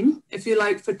game, if you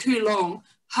like, for too long,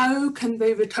 how can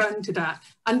they return to that?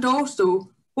 And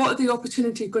also, what are the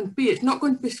opportunities going to be? It's not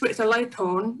going to be switch a light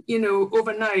on, you know,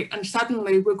 overnight, and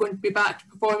suddenly we're going to be back to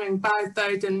performing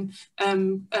 5,000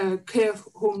 care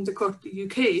homes across the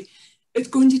UK. It's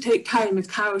going to take time, as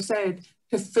Keir said,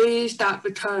 to phase that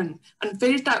return, and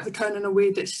phase that return in a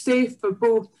way that's safe for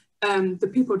both the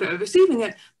people that are receiving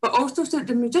it, but also so that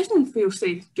the musicians feel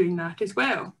safe doing that as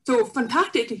well. So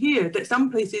fantastic to hear that some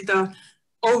places are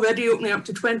already opening up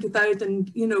to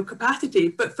 20,000, you know, capacity,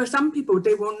 but for some people,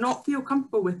 they will not feel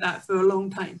comfortable with that for a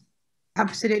long time.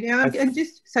 Absolutely. I'm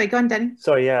just, sorry, go on, Danny.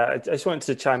 Sorry, yeah, I just wanted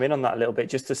to chime in on that a little bit,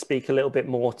 just to speak a little bit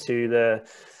more to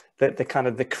the kind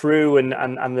of the crew and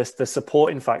the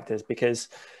supporting factors, because,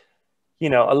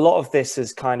 you know, a lot of this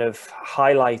has kind of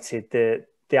highlighted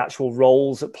the actual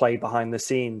roles at play behind the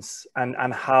scenes,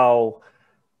 and how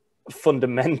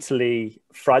fundamentally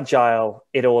fragile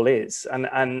it all is.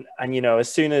 And you know,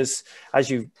 as soon as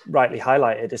you rightly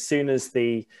highlighted, as soon as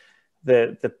the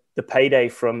payday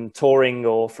from touring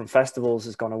or from festivals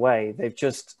has gone away, they've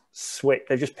just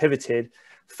pivoted,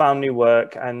 found new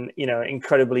work, and, you know,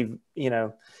 incredibly, you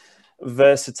know,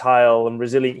 versatile and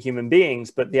resilient human beings.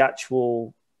 But the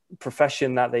actual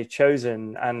profession that they've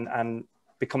chosen and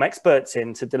become experts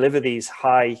in to deliver these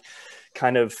high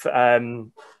kind of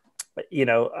you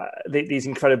know, these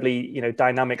incredibly, you know,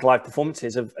 dynamic live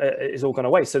performances is all gone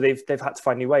away. So they've had to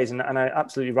find new ways. And I'm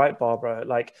absolutely right, Barbara.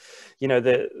 Like, you know,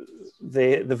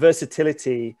 the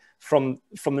versatility from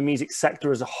the music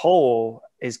sector as a whole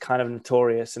is kind of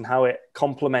notorious, and how it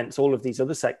complements all of these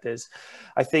other sectors.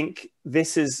 I think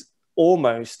this is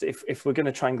almost, if we're going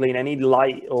to try and glean any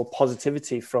light or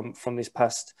positivity from this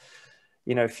past,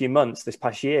 you know, few months, this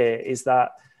past year, is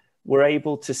that we're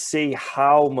able to see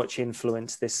how much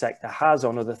influence this sector has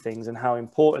on other things, and how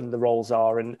important the roles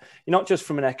are. And not just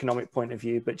from an economic point of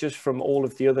view, but just from all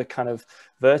of the other kind of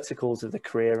verticals of the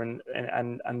career,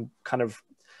 and kind of,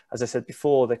 as I said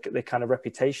before, the kind of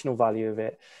reputational value of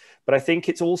it. But I think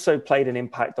it's also played an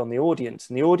impact on the audience,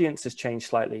 and the audience has changed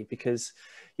slightly, because,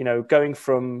 you know, going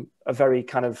from a very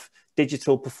kind of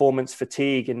digital performance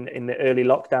fatigue in the early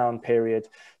lockdown period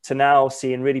to now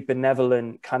seeing really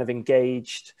benevolent, kind of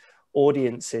engaged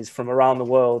audiences from around the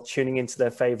world tuning into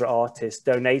their favorite artists,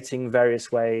 donating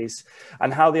various ways,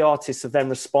 and how the artists have then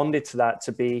responded to that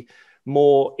to be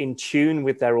more in tune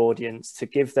with their audience, to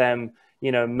give them, you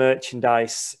know,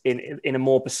 merchandise in a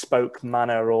more bespoke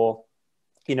manner, or,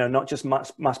 you know, not just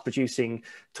mass producing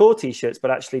tour t-shirts,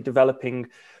 but actually developing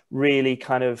really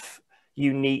kind of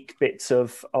unique bits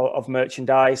of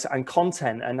merchandise and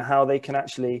content, and how they can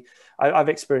actually, I've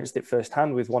experienced it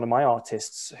firsthand with one of my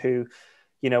artists who,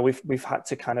 you know, we've had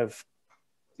to kind of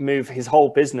move his whole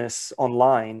business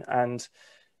online, and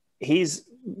he's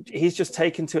just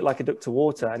taken to it like a duck to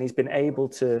water, and he's been able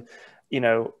to,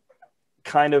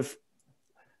 kind of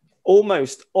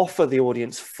almost offer the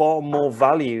audience far more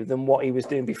value than what he was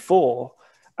doing before.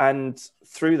 And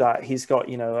through that, he's got,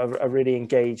 a really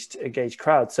engaged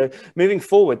crowd. So moving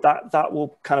forward, that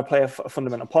will kind of play a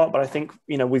fundamental part. But I think,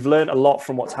 we've learned a lot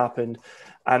from what's happened,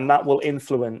 and that will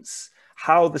influence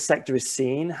how the sector is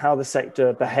seen, how the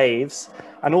sector behaves,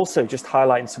 and also just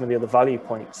highlighting some of the other value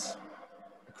points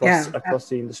across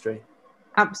the industry.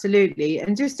 Absolutely.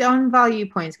 And just on value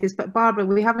points, because Barbara,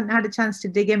 we haven't had a chance to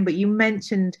dig in, but you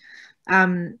mentioned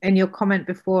in your comment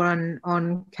before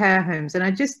on care homes,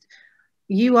 and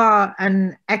you are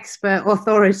an expert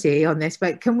authority on this,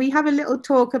 but can we have a little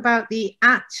talk about the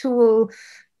actual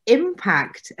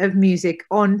impact of music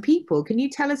on people? Can you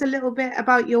tell us a little bit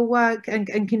about your work, and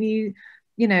can you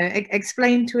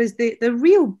explain to us the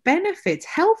real benefits,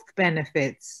 health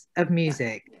benefits of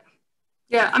music?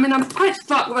 Yeah, I mean, I'm quite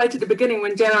struck right at the beginning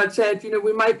when Gerard said,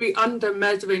 we might be under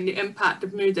measuring the impact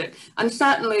of music, and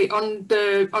certainly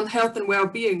on health and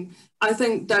well-being. I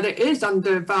think that it is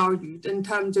undervalued in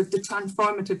terms of the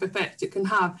transformative effects it can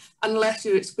have, unless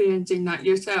you're experiencing that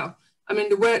yourself. I mean,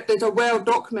 there's a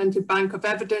well-documented bank of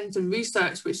evidence and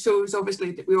research which shows,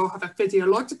 obviously, that we all have a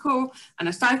physiological and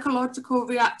a psychological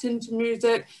reaction to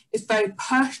music. It's very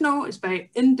personal, it's very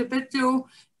individual.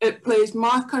 It plays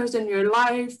markers in your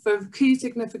life for key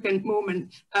significant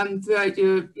moments throughout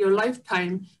your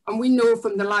lifetime. And we know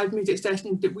from the live music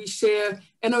sessions that we share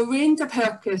in a range of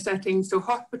healthcare settings, so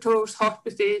hospitals,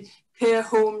 hospices, care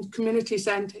homes, community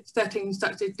settings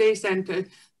such as day centres,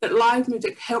 that live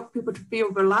music helps people to feel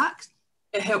relaxed.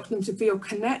 It helps them to feel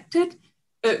connected.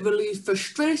 It relieves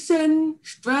frustration,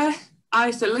 stress,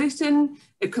 isolation.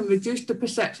 It can reduce the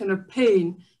perception of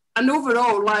pain. And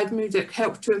overall, live music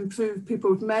helps to improve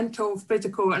people's mental,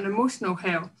 physical and emotional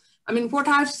health. I mean, what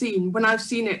I've seen when I've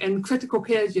seen it in critical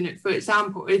care units, for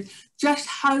example, is just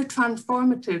how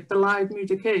transformative the live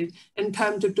music is in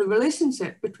terms of the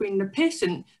relationship between the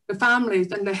patient, the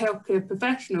families and the healthcare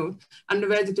professionals and the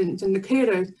residents and the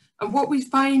carers. And what we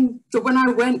find, so when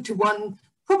I went to one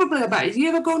probably about a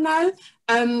year ago now,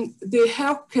 the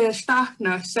healthcare staff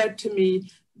nurse said to me,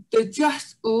 they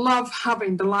just love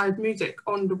having the live music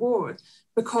on the ward,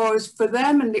 because for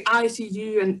them in the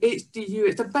ICU and HDU,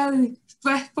 it's a very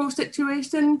stressful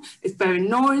situation. It's very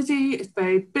noisy, it's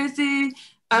very busy.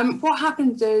 What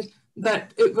happens is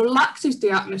that it relaxes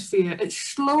the atmosphere. It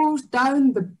slows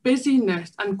down the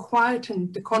busyness and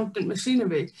quietens the constant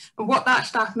machinery. And what that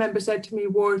staff member said to me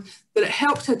was that it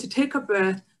helps her to take a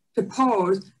breath, to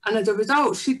pause, and as a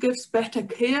result, she gives better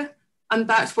care. And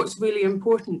that's what's really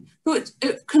important. So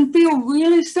it can feel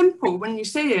really simple when you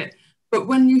say it, but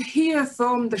when you hear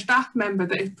from the staff member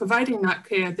that is providing that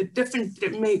care, the difference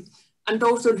that it makes, and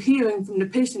also hearing from the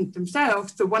patient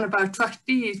themselves. So one of our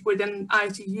trustees within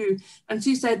ICU, and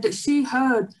she said that she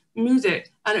heard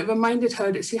music and it reminded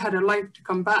her that she had a life to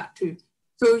come back to.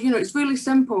 So, it's really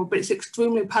simple, but it's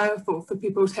extremely powerful for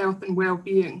people's health and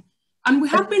well-being. And we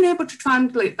have been able to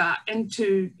translate that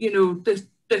into,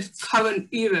 this current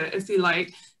era, if you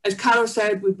like. As Carol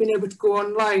said, we've been able to go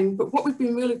online, but what we've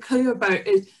been really clear about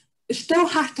is it still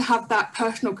has to have that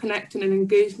personal connection and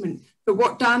engagement. So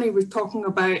what Danny was talking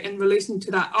about in relation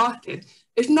to that artist,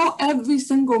 is not every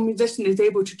single musician is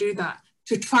able to do that.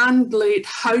 To translate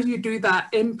how you do that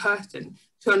in person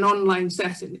to an online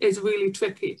session is really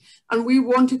tricky. And we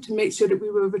wanted to make sure that we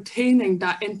were retaining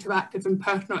that interactive and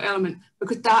personal element,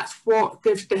 because that's what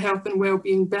gives the health and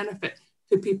well-being benefit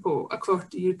to people across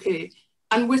the UK.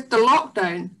 And with the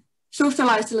lockdown, social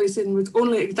isolation was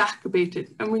only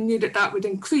exacerbated, and we knew that that would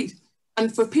increase.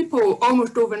 And for people,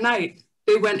 almost overnight,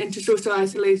 they went into social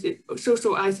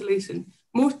isolation.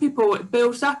 Most people, it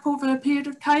builds up over a period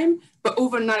of time, but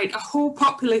overnight, a whole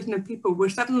population of people were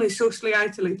suddenly socially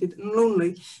isolated and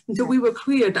lonely until we were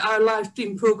clear that our live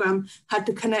stream programme had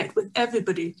to connect with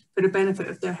everybody for the benefit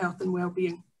of their health and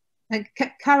well-being.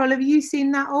 Carol, have you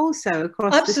seen that also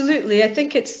across? Absolutely. I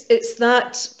think it's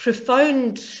that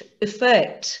profound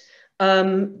effect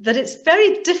that it's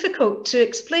very difficult to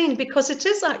explain, because it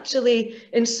is actually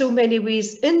in so many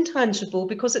ways intangible,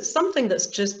 because it's something that's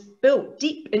just built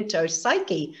deep into our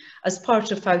psyche as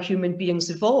part of how human beings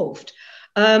evolved.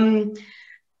 And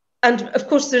of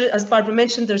course, as Barbara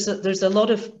mentioned, there's a lot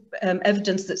of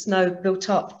evidence that's now built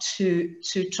up to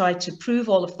try to prove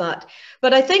all of that.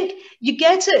 But I think you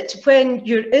get it when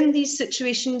you're in these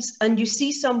situations and you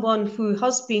see someone who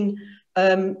has been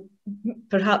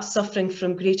perhaps suffering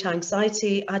from great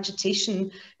anxiety,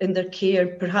 agitation in their care,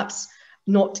 perhaps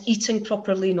not eating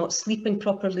properly, not sleeping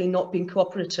properly, not being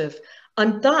cooperative.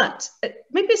 And that, it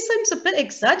maybe sounds a bit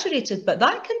exaggerated, but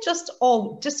that can just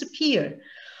all disappear.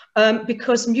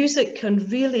 Because music can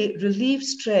really relieve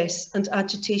stress and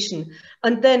agitation.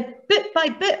 And then bit by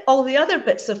bit, all the other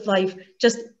bits of life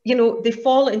just, you know, they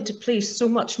fall into place so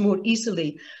much more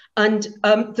easily. And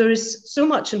there is so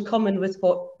much in common with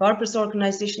what Barbara's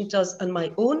organisation does and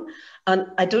my own. And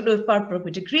I don't know if Barbara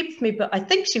would agree with me, but I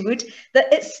think she would,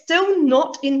 that it's still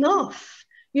not enough.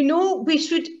 You know, we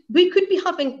could be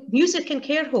having music in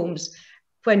care homes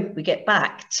when we get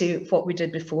back to what we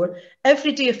did before,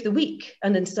 every day of the week.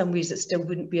 And in some ways it still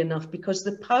wouldn't be enough because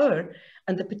the power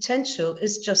and the potential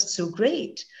is just so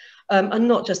great. And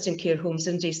not just in care homes,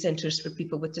 in day centres for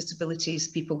people with disabilities,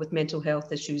 people with mental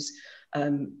health issues,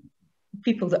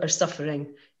 people that are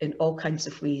suffering in all kinds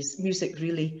of ways. Music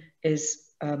really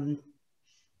is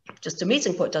just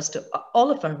amazing what it does to all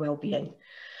of our well-being.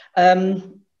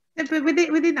 But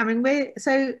within, I mean,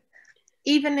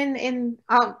 even in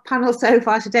our panel so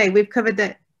far today, we've covered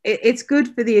that it's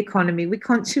good for the economy. We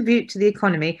contribute to the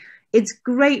economy. It's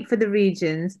great for the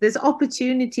regions. There's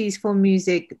opportunities for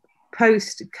music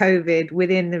post-COVID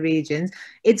within the regions.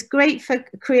 It's great for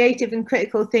creative and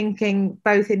critical thinking,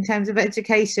 both in terms of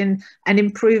education and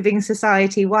improving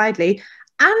society widely.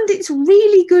 And it's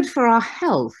really good for our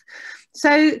health.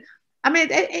 So, I mean,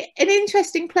 an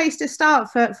interesting place to start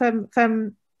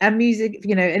from a music,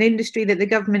 you know, an industry that the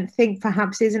government think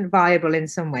perhaps isn't viable in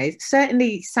some ways,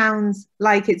 certainly sounds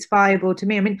like it's viable to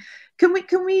me. I mean, can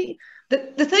we?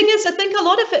 The thing is, I think a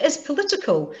lot of it is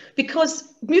political,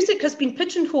 because music has been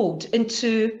pigeonholed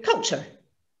into culture,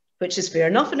 which is fair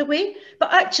enough in a way,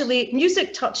 but actually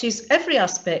music touches every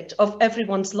aspect of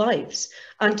everyone's lives.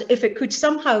 And if it could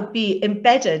somehow be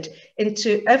embedded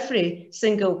into every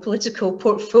single political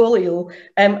portfolio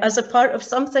as a part of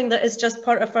something that is just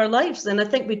part of our lives, then I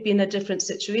think we'd be in a different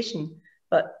situation.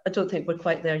 But I don't think we're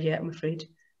quite there yet, I'm afraid.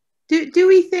 Do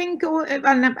we think, or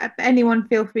anyone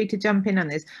feel free to jump in on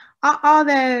this, what are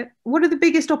the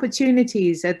biggest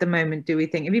opportunities at the moment, do we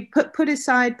think? If you put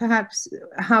aside perhaps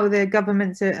how the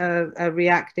governments are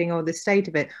reacting or the state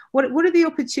of it, what are the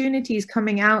opportunities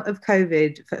coming out of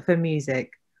COVID for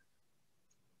music?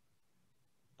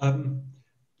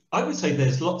 I would say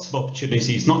there's lots of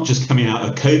opportunities, not just coming out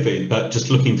of COVID, but just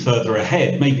looking further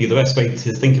ahead. Maybe the best way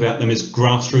to think about them is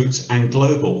grassroots and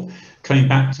global. Coming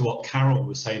back to what Carol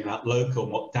was saying about local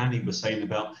and what Danny was saying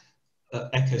about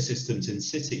ecosystems in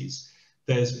cities,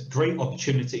 there's great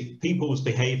opportunity. People's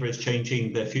behaviour is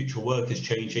changing, their future work is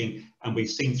changing, and we've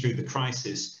seen through the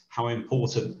crisis how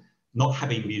important not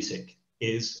having music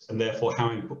is, and therefore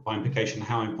by implication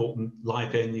how important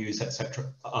live venues,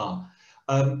 etc. are.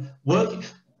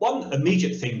 One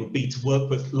immediate thing would be to work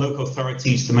with local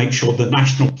authorities to make sure the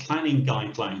national planning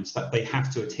guidelines that they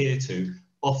have to adhere to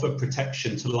offer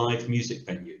protection to live music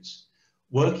venues.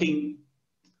 Working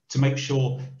to make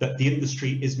sure that the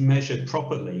industry is measured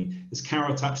properly, as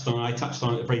Carol touched on, I touched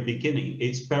on at the very beginning,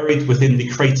 it's buried within the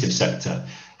creative sector.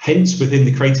 Hence, within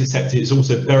the creative sector, it's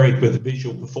also buried with the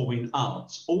visual performing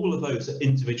arts. All of those are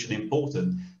individually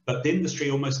important, but the industry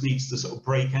almost needs to sort of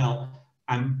break out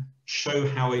and show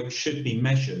how it should be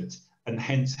measured, and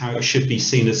hence how it should be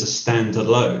seen as a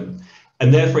standalone.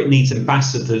 And therefore it needs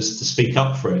ambassadors to speak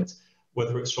up for it,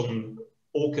 whether it's from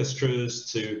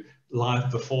orchestras to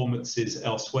live performances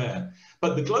elsewhere.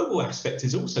 But the global aspect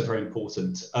is also very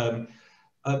important.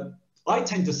 I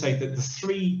tend to say that the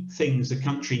three things a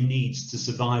country needs to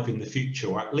survive in the future,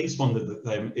 or at least one of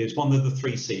them, is one of the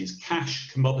three C's: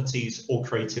 cash, commodities, or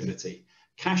creativity.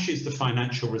 Cash is the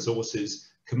financial resources,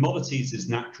 commodities is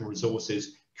natural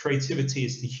resources, creativity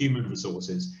is the human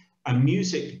resources, and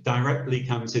music directly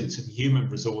comes into the human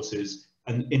resources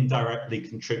and indirectly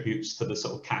contributes to the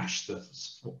sort of cash, the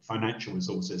financial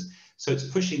resources. So it's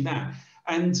pushing that.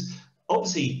 And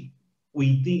obviously,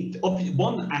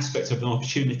 one aspect of an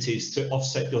opportunity is to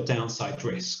offset your downside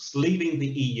risks. Leaving the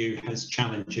EU has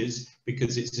challenges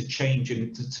because it's a change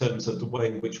in terms of the way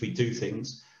in which we do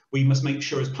things. We must make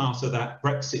sure as part of that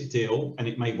Brexit deal, and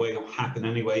it may well happen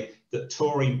anyway, that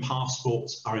touring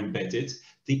passports are embedded.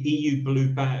 The EU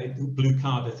blue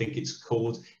card, I think it's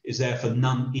called, is there for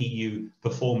non-EU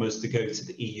performers to go to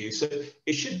the EU. So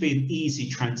it should be an easy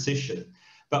transition.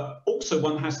 But also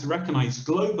one has to recognise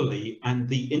globally, and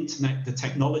the internet, the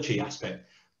technology aspect,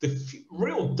 the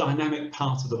real dynamic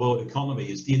part of the world economy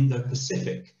is the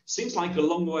Indo-Pacific. Seems like a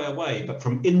long way away, but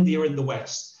from India in the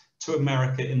west to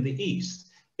America in the east,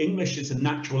 English is a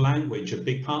natural language of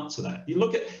big parts of that. You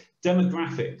look at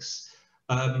demographics,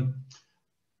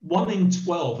 1 in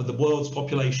 12 of the world's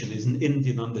population is an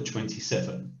Indian under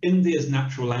 27. India's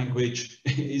natural language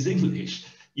is English.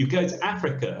 You go to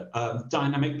Africa,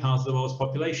 dynamic part of the world's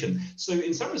population. So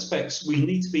in some respects, we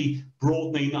need to be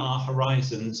broadening our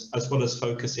horizons as well as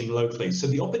focusing locally. So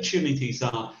the opportunities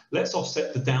are, let's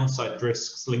offset the downside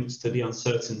risks linked to the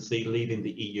uncertainty leaving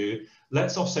the EU.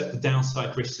 Let's offset the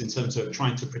downside risks in terms of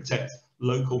trying to protect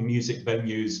local music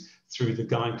venues through the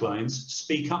guidelines,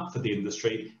 speak up for the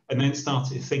industry, and then start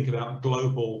to think about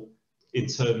global in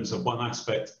terms of one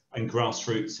aspect and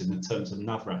grassroots in terms of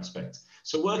another aspect.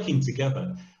 So working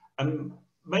together, and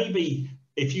maybe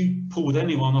if you pulled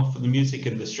anyone off from the music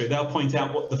industry, they'll point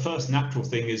out what the first natural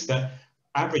thing is, that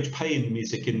average pay in the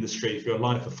music industry, if you're a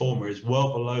live performer, is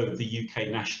well below the UK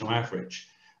national average.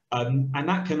 And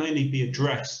that can only be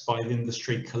addressed by the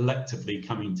industry collectively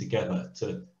coming together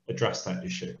to address that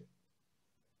issue.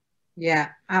 Yeah,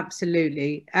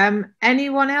 absolutely.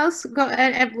 Anyone else got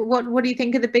what do you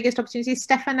think are the biggest opportunities?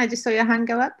 Stéphan, I just saw your hand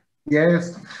go up.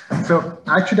 Yes. So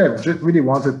actually, I just really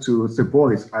wanted to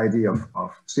support this idea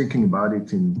of thinking about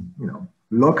it in,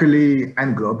 locally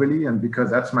and globally, and because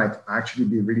that might actually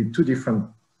be really two different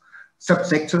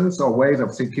subsectors or ways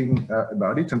of thinking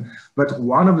about it. But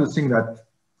one of the things that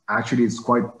actually is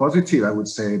quite positive, I would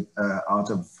say, out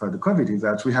of the COVID is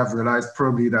that we have realized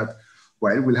probably that,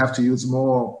 well, we'll have to use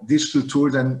more digital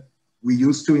tools than we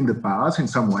used to in the past in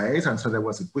some ways, and so there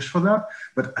was a push for that.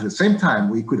 But at the same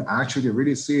time, we could actually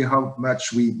really see how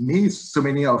much we miss so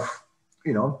many of,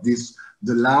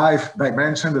 the life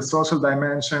dimension, the social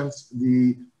dimensions,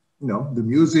 the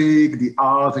music, the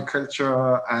art, the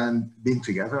culture, and being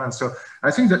together. And so I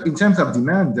think that in terms of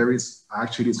demand, there is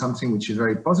actually something which is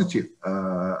very positive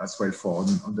as well for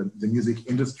the music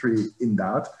industry in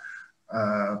that.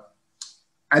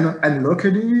 And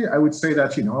locally, I would say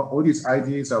that, all these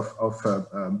ideas of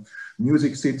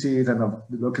music cities and of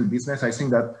the local business, I think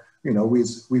that,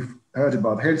 we've heard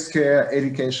about healthcare,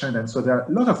 education, and so there are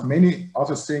a lot of many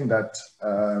other things that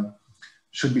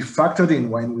should be factored in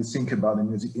when we think about the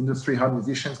music industry, how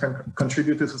musicians can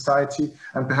contribute to society,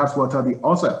 and perhaps what are the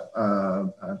other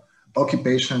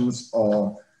occupations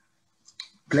or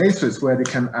places where they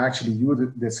can actually use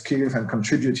their skills and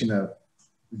contribute in a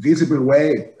visible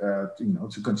way,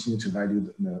 to continue to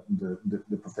value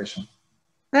the profession.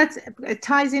 It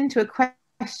ties into a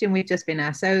question we've just been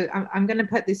asked. So I'm going to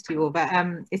put this to you all, but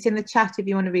it's in the chat if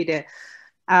you want to read it.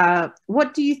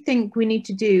 What do you think we need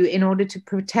to do in order to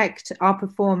protect our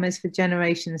performers for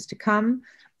generations to come?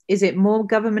 Is it more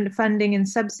government funding and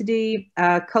subsidy,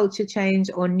 culture change,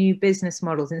 or new business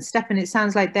models? And Stéphan, it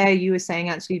sounds like there you were saying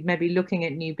actually maybe looking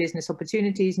at new business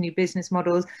opportunities, new business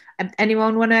models.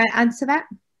 Anyone want to answer that?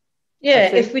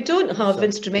 Yeah, if we don't have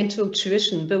instrumental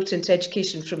tuition built into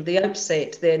education from the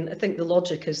outset, then I think the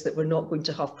logic is that we're not going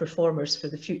to have performers for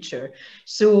the future.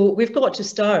 So we've got to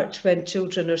start when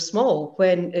children are small,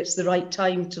 when it's the right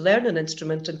time to learn an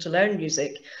instrument and to learn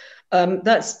music.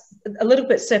 That's a little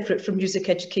bit separate from music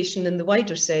education in the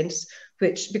wider sense,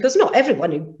 because not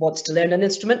everyone wants to learn an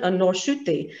instrument, and nor should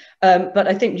they. But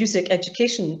I think music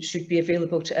education should be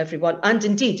available to everyone, and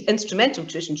indeed instrumental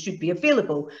tuition should be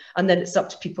available, and then it's up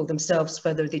to people themselves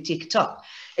whether they take it up.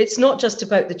 It's not just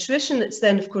about the tuition, it's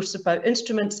then of course about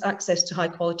instruments, access to high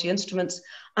quality instruments,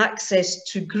 access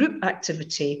to group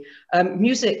activity.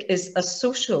 Music is a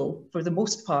social, for the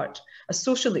most part, a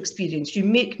social experience. You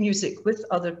make music with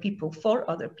other people, for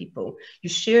other people. You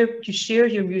share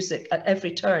your music at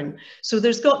every turn. So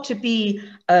there's got to be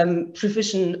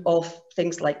provision of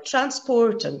things like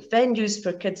transport and venues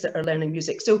for kids that are learning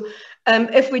music. So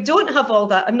if we don't have all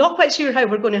that, I'm not quite sure how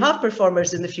we're going to have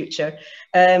performers in the future.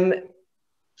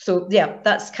 So yeah,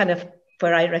 that's kind of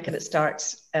where I reckon it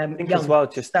starts. I think as well,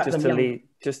 just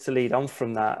to lead on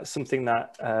from that, something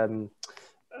that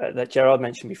that Gerard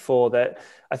mentioned before, that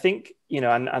I think,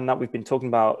 and that we've been talking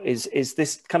about is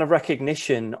this kind of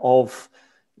recognition of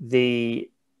the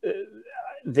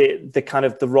kind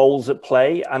of the roles at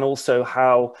play, and also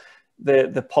how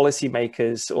the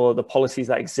policymakers or the policies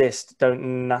that exist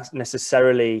don't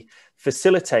necessarily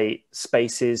facilitate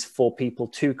spaces for people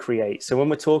to create. So when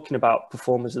we're talking about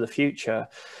performers of the future,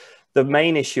 the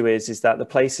main issue is that the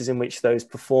places in which those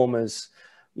performers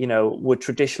would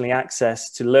traditionally access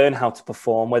to learn how to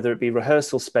perform, whether it be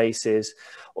rehearsal spaces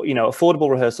or, affordable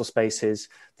rehearsal spaces,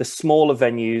 the smaller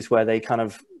venues where they kind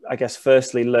of, I guess,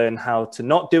 firstly learn how to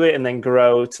not do it and then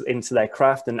grow into their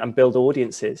craft and build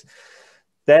audiences.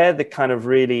 They're the kind of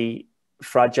really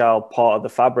fragile part of the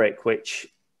fabric, which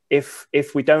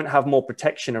if we don't have more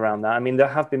protection around that, I mean, there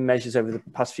have been measures over the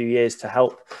past few years to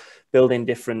help build in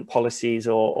different policies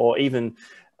or even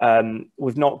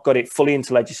We've not got it fully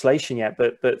into legislation yet,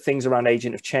 but things around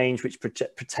agent of change, which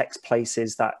protects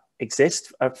places that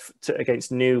exist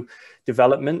against new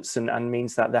developments, and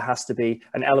means that there has to be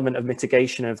an element of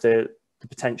mitigation of the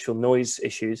potential noise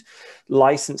issues,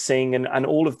 licensing, and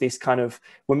all of this kind of,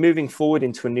 we're moving forward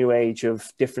into a new age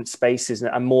of different spaces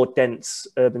and more dense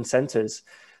urban centres.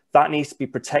 That needs to be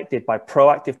protected by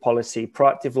proactive policy,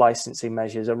 proactive licensing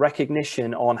measures, a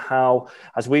recognition on how,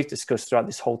 as we've discussed throughout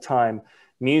this whole time,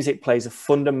 music plays a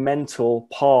fundamental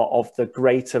part of the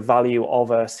greater value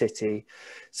of a city.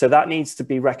 So that needs to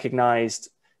be recognised,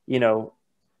 you know,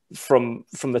 from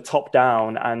the top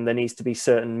down, and there needs to be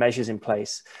certain measures in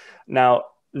place. Now,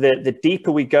 the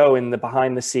deeper we go in the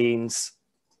behind the scenes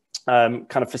kind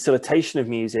of facilitation of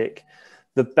music,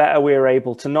 the better we're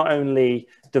able to not only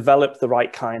develop the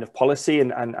right kind of policy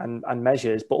and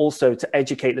measures, but also to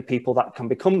educate the people that can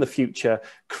become the future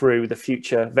crew, the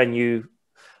future venue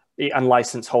and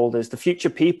license holders, the future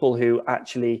people who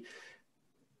actually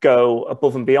go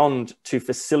above and beyond to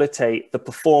facilitate the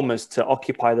performers to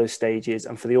occupy those stages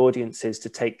and for the audiences to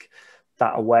take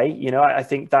that away. You know, I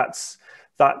think that's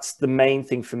the main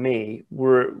thing for me.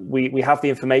 We have the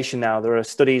information now. There are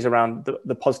studies around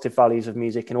the positive values of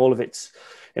music in all of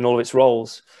its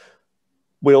roles.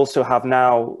 We also have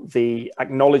now the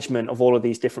acknowledgement of all of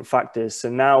these different factors. So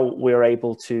now we're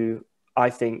able to, I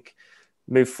think,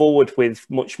 move forward with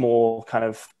much more kind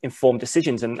of informed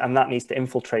decisions, and that needs to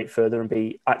infiltrate further and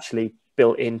be actually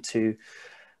built into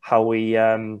how we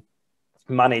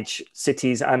manage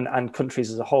cities and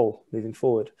countries as a whole moving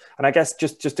forward. And I guess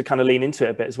just to kind of lean into it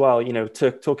a bit as well, you know,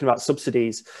 talking about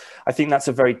subsidies, I think that's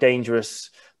a very dangerous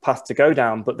path to go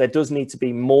down, but there does need to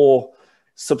be more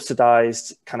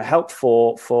subsidized kind of help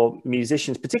for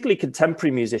musicians, particularly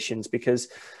contemporary musicians, because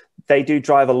they do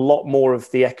drive a lot more of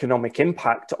the economic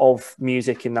impact of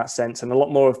music in that sense, and a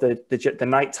lot more of the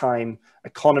nighttime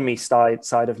economy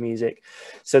side of music.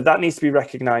 So that needs to be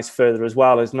recognized further as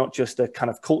well, as not just a kind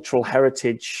of cultural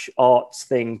heritage arts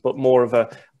thing, but more of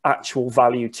a actual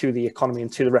value to the economy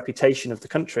and to the reputation of the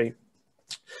country.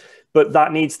 But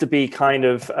that needs to be kind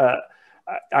of,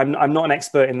 I'm not an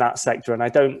expert in that sector, and I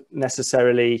don't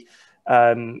necessarily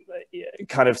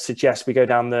kind of suggest we go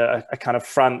down a kind of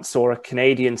France or a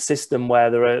Canadian system where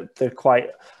there are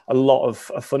quite a lot of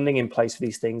funding in place for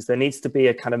these things. There needs to be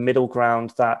a kind of middle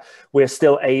ground that we're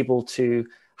still able to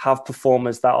have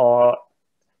performers that are,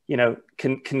 you know,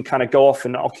 can kind of go off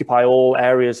and occupy all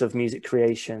areas of music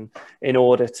creation in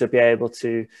order to be able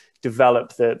to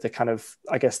develop the kind of,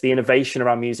 I guess, the innovation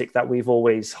around music that we've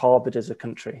always harbored as a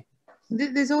country.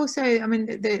 There's also, I mean,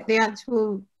 the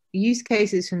actual use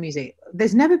cases for music,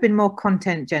 there's never been more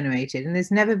content generated, and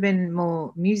there's never been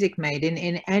more music made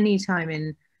in any time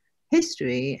in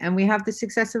history. And we have the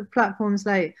success of platforms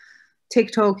like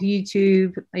TikTok,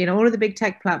 YouTube, you know, all of the big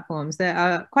tech platforms that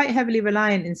are quite heavily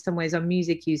reliant in some ways on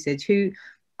music usage, who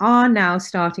are now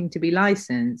starting to be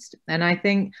licensed. And I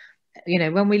think, you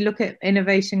know, when we look at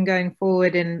innovation going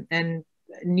forward and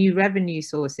new revenue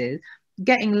sources,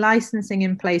 getting licensing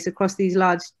in place across these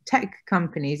large tech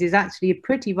companies is actually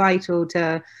pretty vital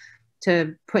to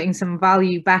putting some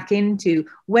value back into,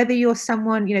 whether you're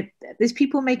someone, you know, there's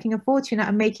people making a fortune out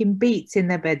of making beats in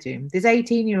their bedroom. There's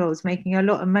 18-year-olds making a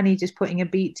lot of money just putting a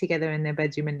beat together in their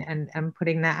bedroom and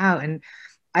putting that out. And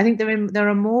I think there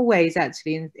are more ways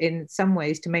actually in some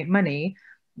ways to make money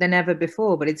than ever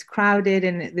before, but it's crowded,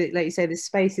 and like you say, the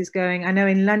space is going. I know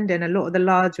in London, a lot of the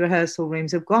large rehearsal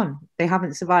rooms have gone. They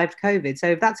haven't survived COVID. So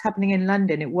if that's happening in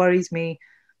London, it worries me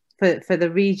for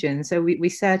the region. So we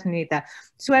certainly need that.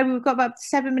 So we've got about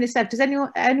 7 minutes left. Does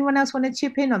anyone else want to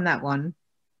chip in on that one?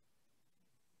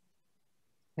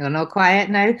 You're not quiet.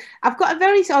 No, I've got a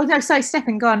very, oh no, sorry,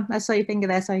 Stéphan, go on. I saw your finger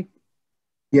there, sorry.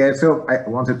 Yeah, so I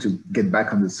wanted to get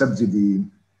back on the subsidy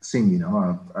thing, you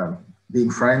know, being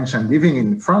French and living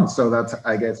in France, so that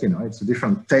I guess, you know, it's a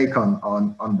different take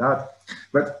on that.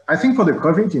 But I think for the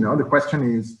COVID, you know, the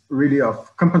question is really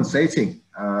of compensating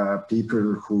people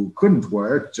who couldn't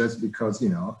work just because, you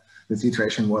know, the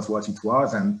situation was what it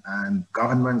was, and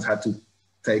governments had to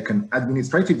take an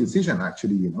administrative decision,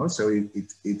 actually, you know, so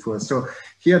it was, so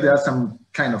here there are some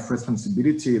kind of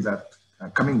responsibility that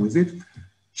coming with it.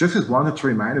 Just as wanted to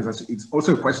remind us that it's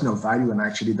also a question of value, and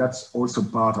actually that's also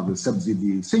part of the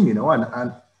subsidy thing, you know,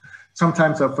 and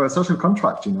sometimes of a social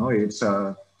contract, you know, it's,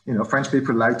 you know, French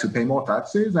people like to pay more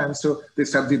taxes, and so they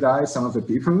subsidize some of the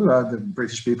people, the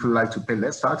British people like to pay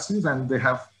less taxes, and they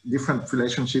have different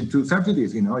relationship to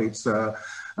subsidies, you know, it's,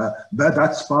 but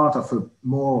that's part of a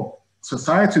more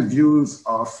societal views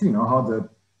of, you know, how the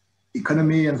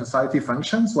economy and society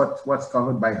functions, what's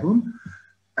covered by whom.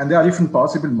 and there are different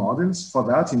possible models for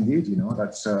that. Indeed,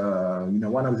 that's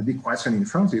one of the big questions in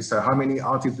France is how many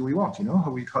artists do we want?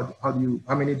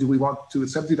 How many do we want to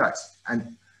subsidize,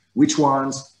 and which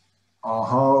ones, or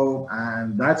how?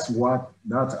 And that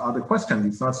are the questions.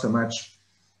 It's not so much,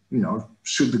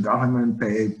 should the government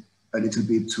pay a little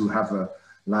bit to have a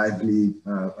lively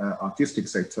artistic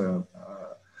sector,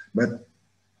 but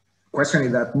question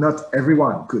is that not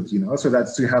everyone could, so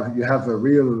that's you have a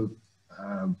real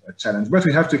challenge. But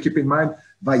we have to keep in mind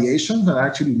variations, and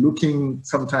actually looking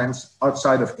sometimes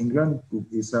outside of England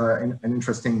is an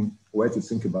interesting way to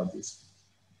think about this.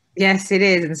 Yes, it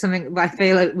is, and something I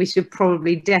feel like we should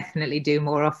probably definitely do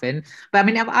more often. But I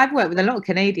mean, I've worked with a lot of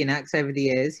Canadian acts over the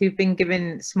years who've been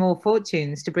given small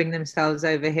fortunes to bring themselves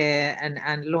over here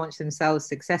and launch themselves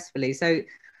successfully. So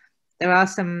there are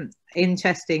some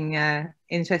interesting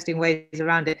ways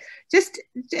around it.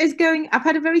 I've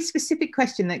had a very specific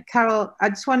question that Carol, I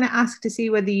just want to ask to see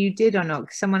whether you did or not,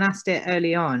 because someone asked it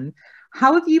early on.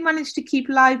 How have you managed to keep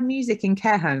live music in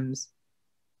care homes?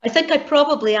 I think I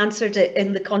probably answered it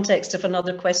in the context of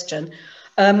another question.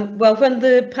 Well, when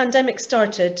the pandemic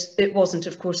started, it wasn't,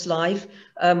 of course, live.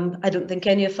 I don't think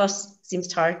any of us,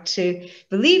 seems hard to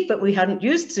believe, but we hadn't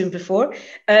used Zoom before.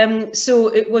 So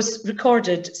it was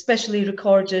recorded, specially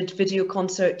recorded video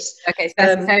concerts. Okay,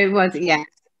 so it was, yeah.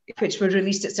 Which were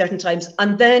released at certain times.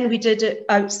 And then we did it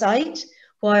outside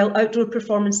while outdoor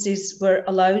performances were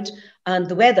allowed and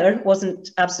the weather wasn't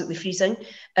absolutely freezing.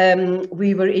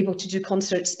 We were able to do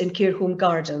concerts in care home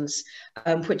gardens,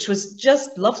 which was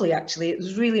just lovely, actually. It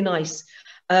was really nice.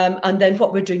 And then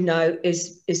what we're doing now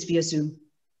is via Zoom.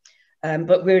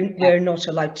 But we're not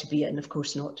allowed to be in, of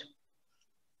course not.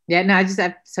 Yeah, no,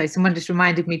 sorry, someone just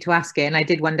reminded me to ask it, and I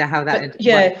did wonder how that.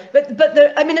 But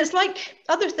there, I mean, it's like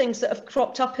other things that have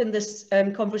cropped up in this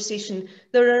conversation.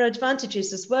 There are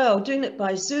advantages as well. Doing it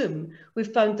by Zoom,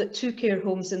 we've found that 2 care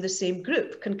homes in the same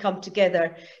group can come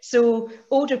together. So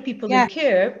older people in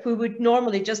care who would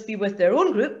normally just be with their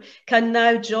own group can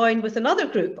now join with another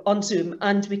group on Zoom,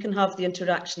 and we can have the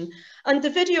interaction. And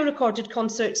the video recorded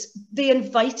concerts, they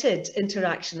invited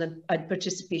interaction and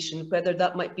participation, whether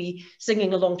that might be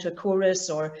singing along to a chorus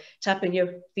or tapping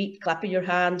your feet, clapping your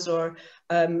hands, or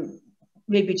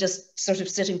maybe just sort of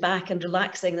sitting back and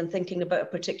relaxing and thinking about a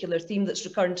particular theme that's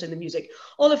recurrent in the music.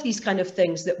 All of these kind of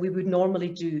things that we would normally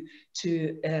do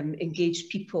to engage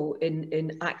people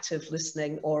in active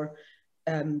listening or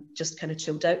just kind of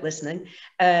chilled out listening,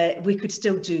 we could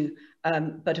still do.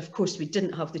 But of course, we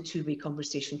didn't have the two-way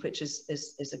conversation, which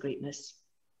is a great miss.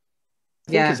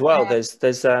 I think as well, there's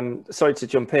sorry to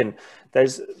jump in.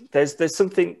 There's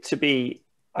something to be,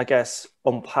 I guess,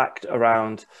 unpacked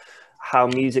around how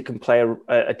music can play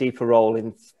a deeper role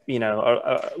in,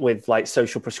 with like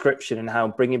social prescription, and how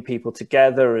bringing people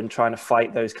together and trying to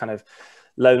fight those kind of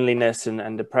loneliness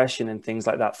and depression and things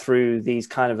like that through these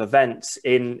kind of events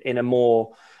in a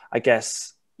more, I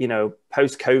guess,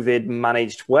 post-COVID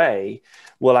managed way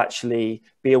will actually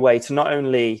be a way to not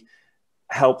only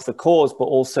help the cause, but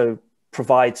also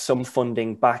provide some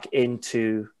funding back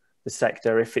into the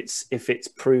sector if it's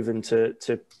proven to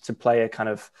play a kind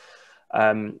of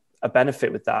a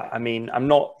benefit with that. I mean, I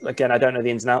don't know the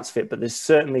ins and outs of it, but there's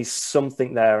certainly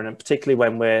something there. And particularly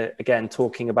when we're, again,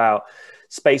 talking about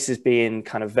spaces being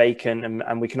kind of vacant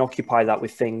and we can occupy that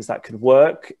with things that could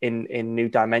work in new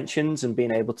dimensions, and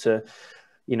being able to,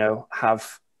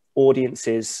 have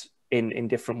audiences in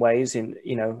different ways,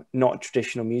 in, not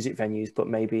traditional music venues, but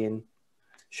maybe in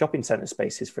shopping centre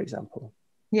spaces, for example.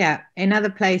 Yeah, in other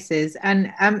places.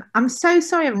 And I'm so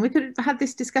sorry, we could have had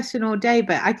this discussion all day,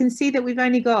 but I can see that we've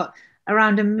only got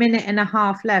around a minute and a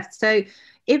half left. So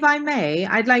if I may,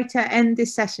 I'd like to end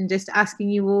this session just asking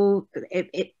you all,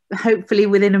 hopefully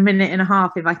within a minute and a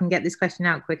half, if I can get this question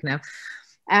out quick enough.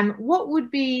 What would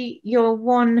be your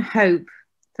one hope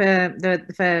for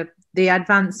the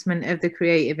advancement of the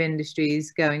creative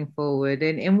industries going forward,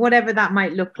 in whatever that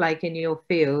might look like in your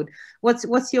field?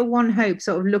 What's your one hope,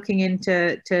 sort of looking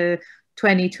into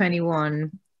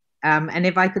 2021? And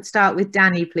if I could start with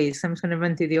Danny, please. I'm just going to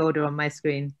run through the order on my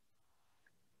screen.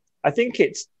 I think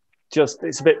it's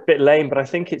a bit lame, but I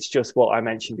think it's just what I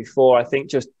mentioned before. I think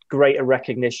just greater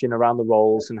recognition around the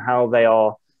roles and how they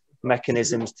are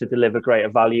mechanisms to deliver greater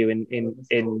value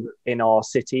in our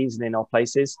cities and in our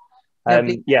places.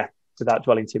 Without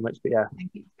dwelling too much, but yeah. Thank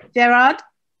you. Gerard?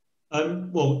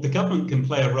 Well, the government can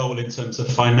play a role in terms of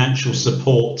financial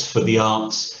support for the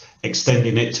arts,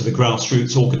 extending it to the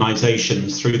grassroots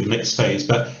organisations through the mixed phase.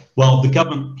 But while the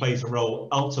government plays a role,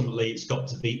 ultimately it's got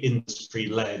to be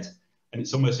industry-led, and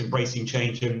it's almost embracing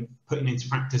change and putting into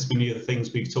practice many of the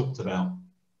things we've talked about.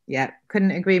 Yeah,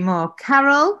 couldn't agree more.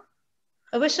 Carol?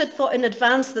 I wish I'd thought in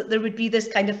advance that there would be this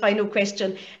kind of final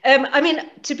question. I mean,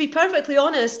 to be perfectly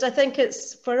honest, I think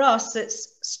it's, for us,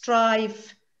 it's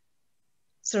strive,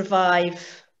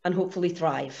 survive, and hopefully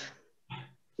thrive.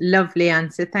 Lovely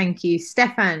answer. Thank you.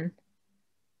 Stéphan?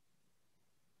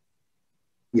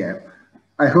 Yeah,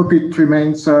 I hope it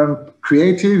remains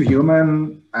creative,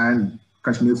 human, and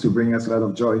continues to bring us a lot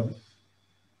of joy.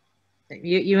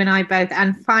 You and I both.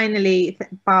 And finally,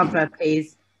 Barbara,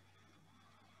 please.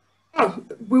 Oh,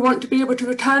 we want to be able to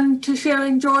return to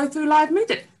sharing joy through live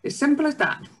music. As simple as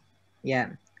that.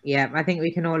 Yeah, I think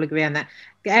we can all agree on that.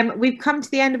 We've come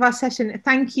to the end of our session.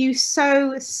 Thank you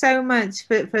so much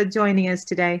for joining us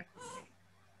today.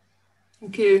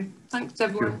 Thank you. Thanks,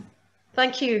 everyone.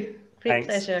 Thank you. Great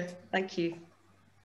Thanks. pleasure. Thank you.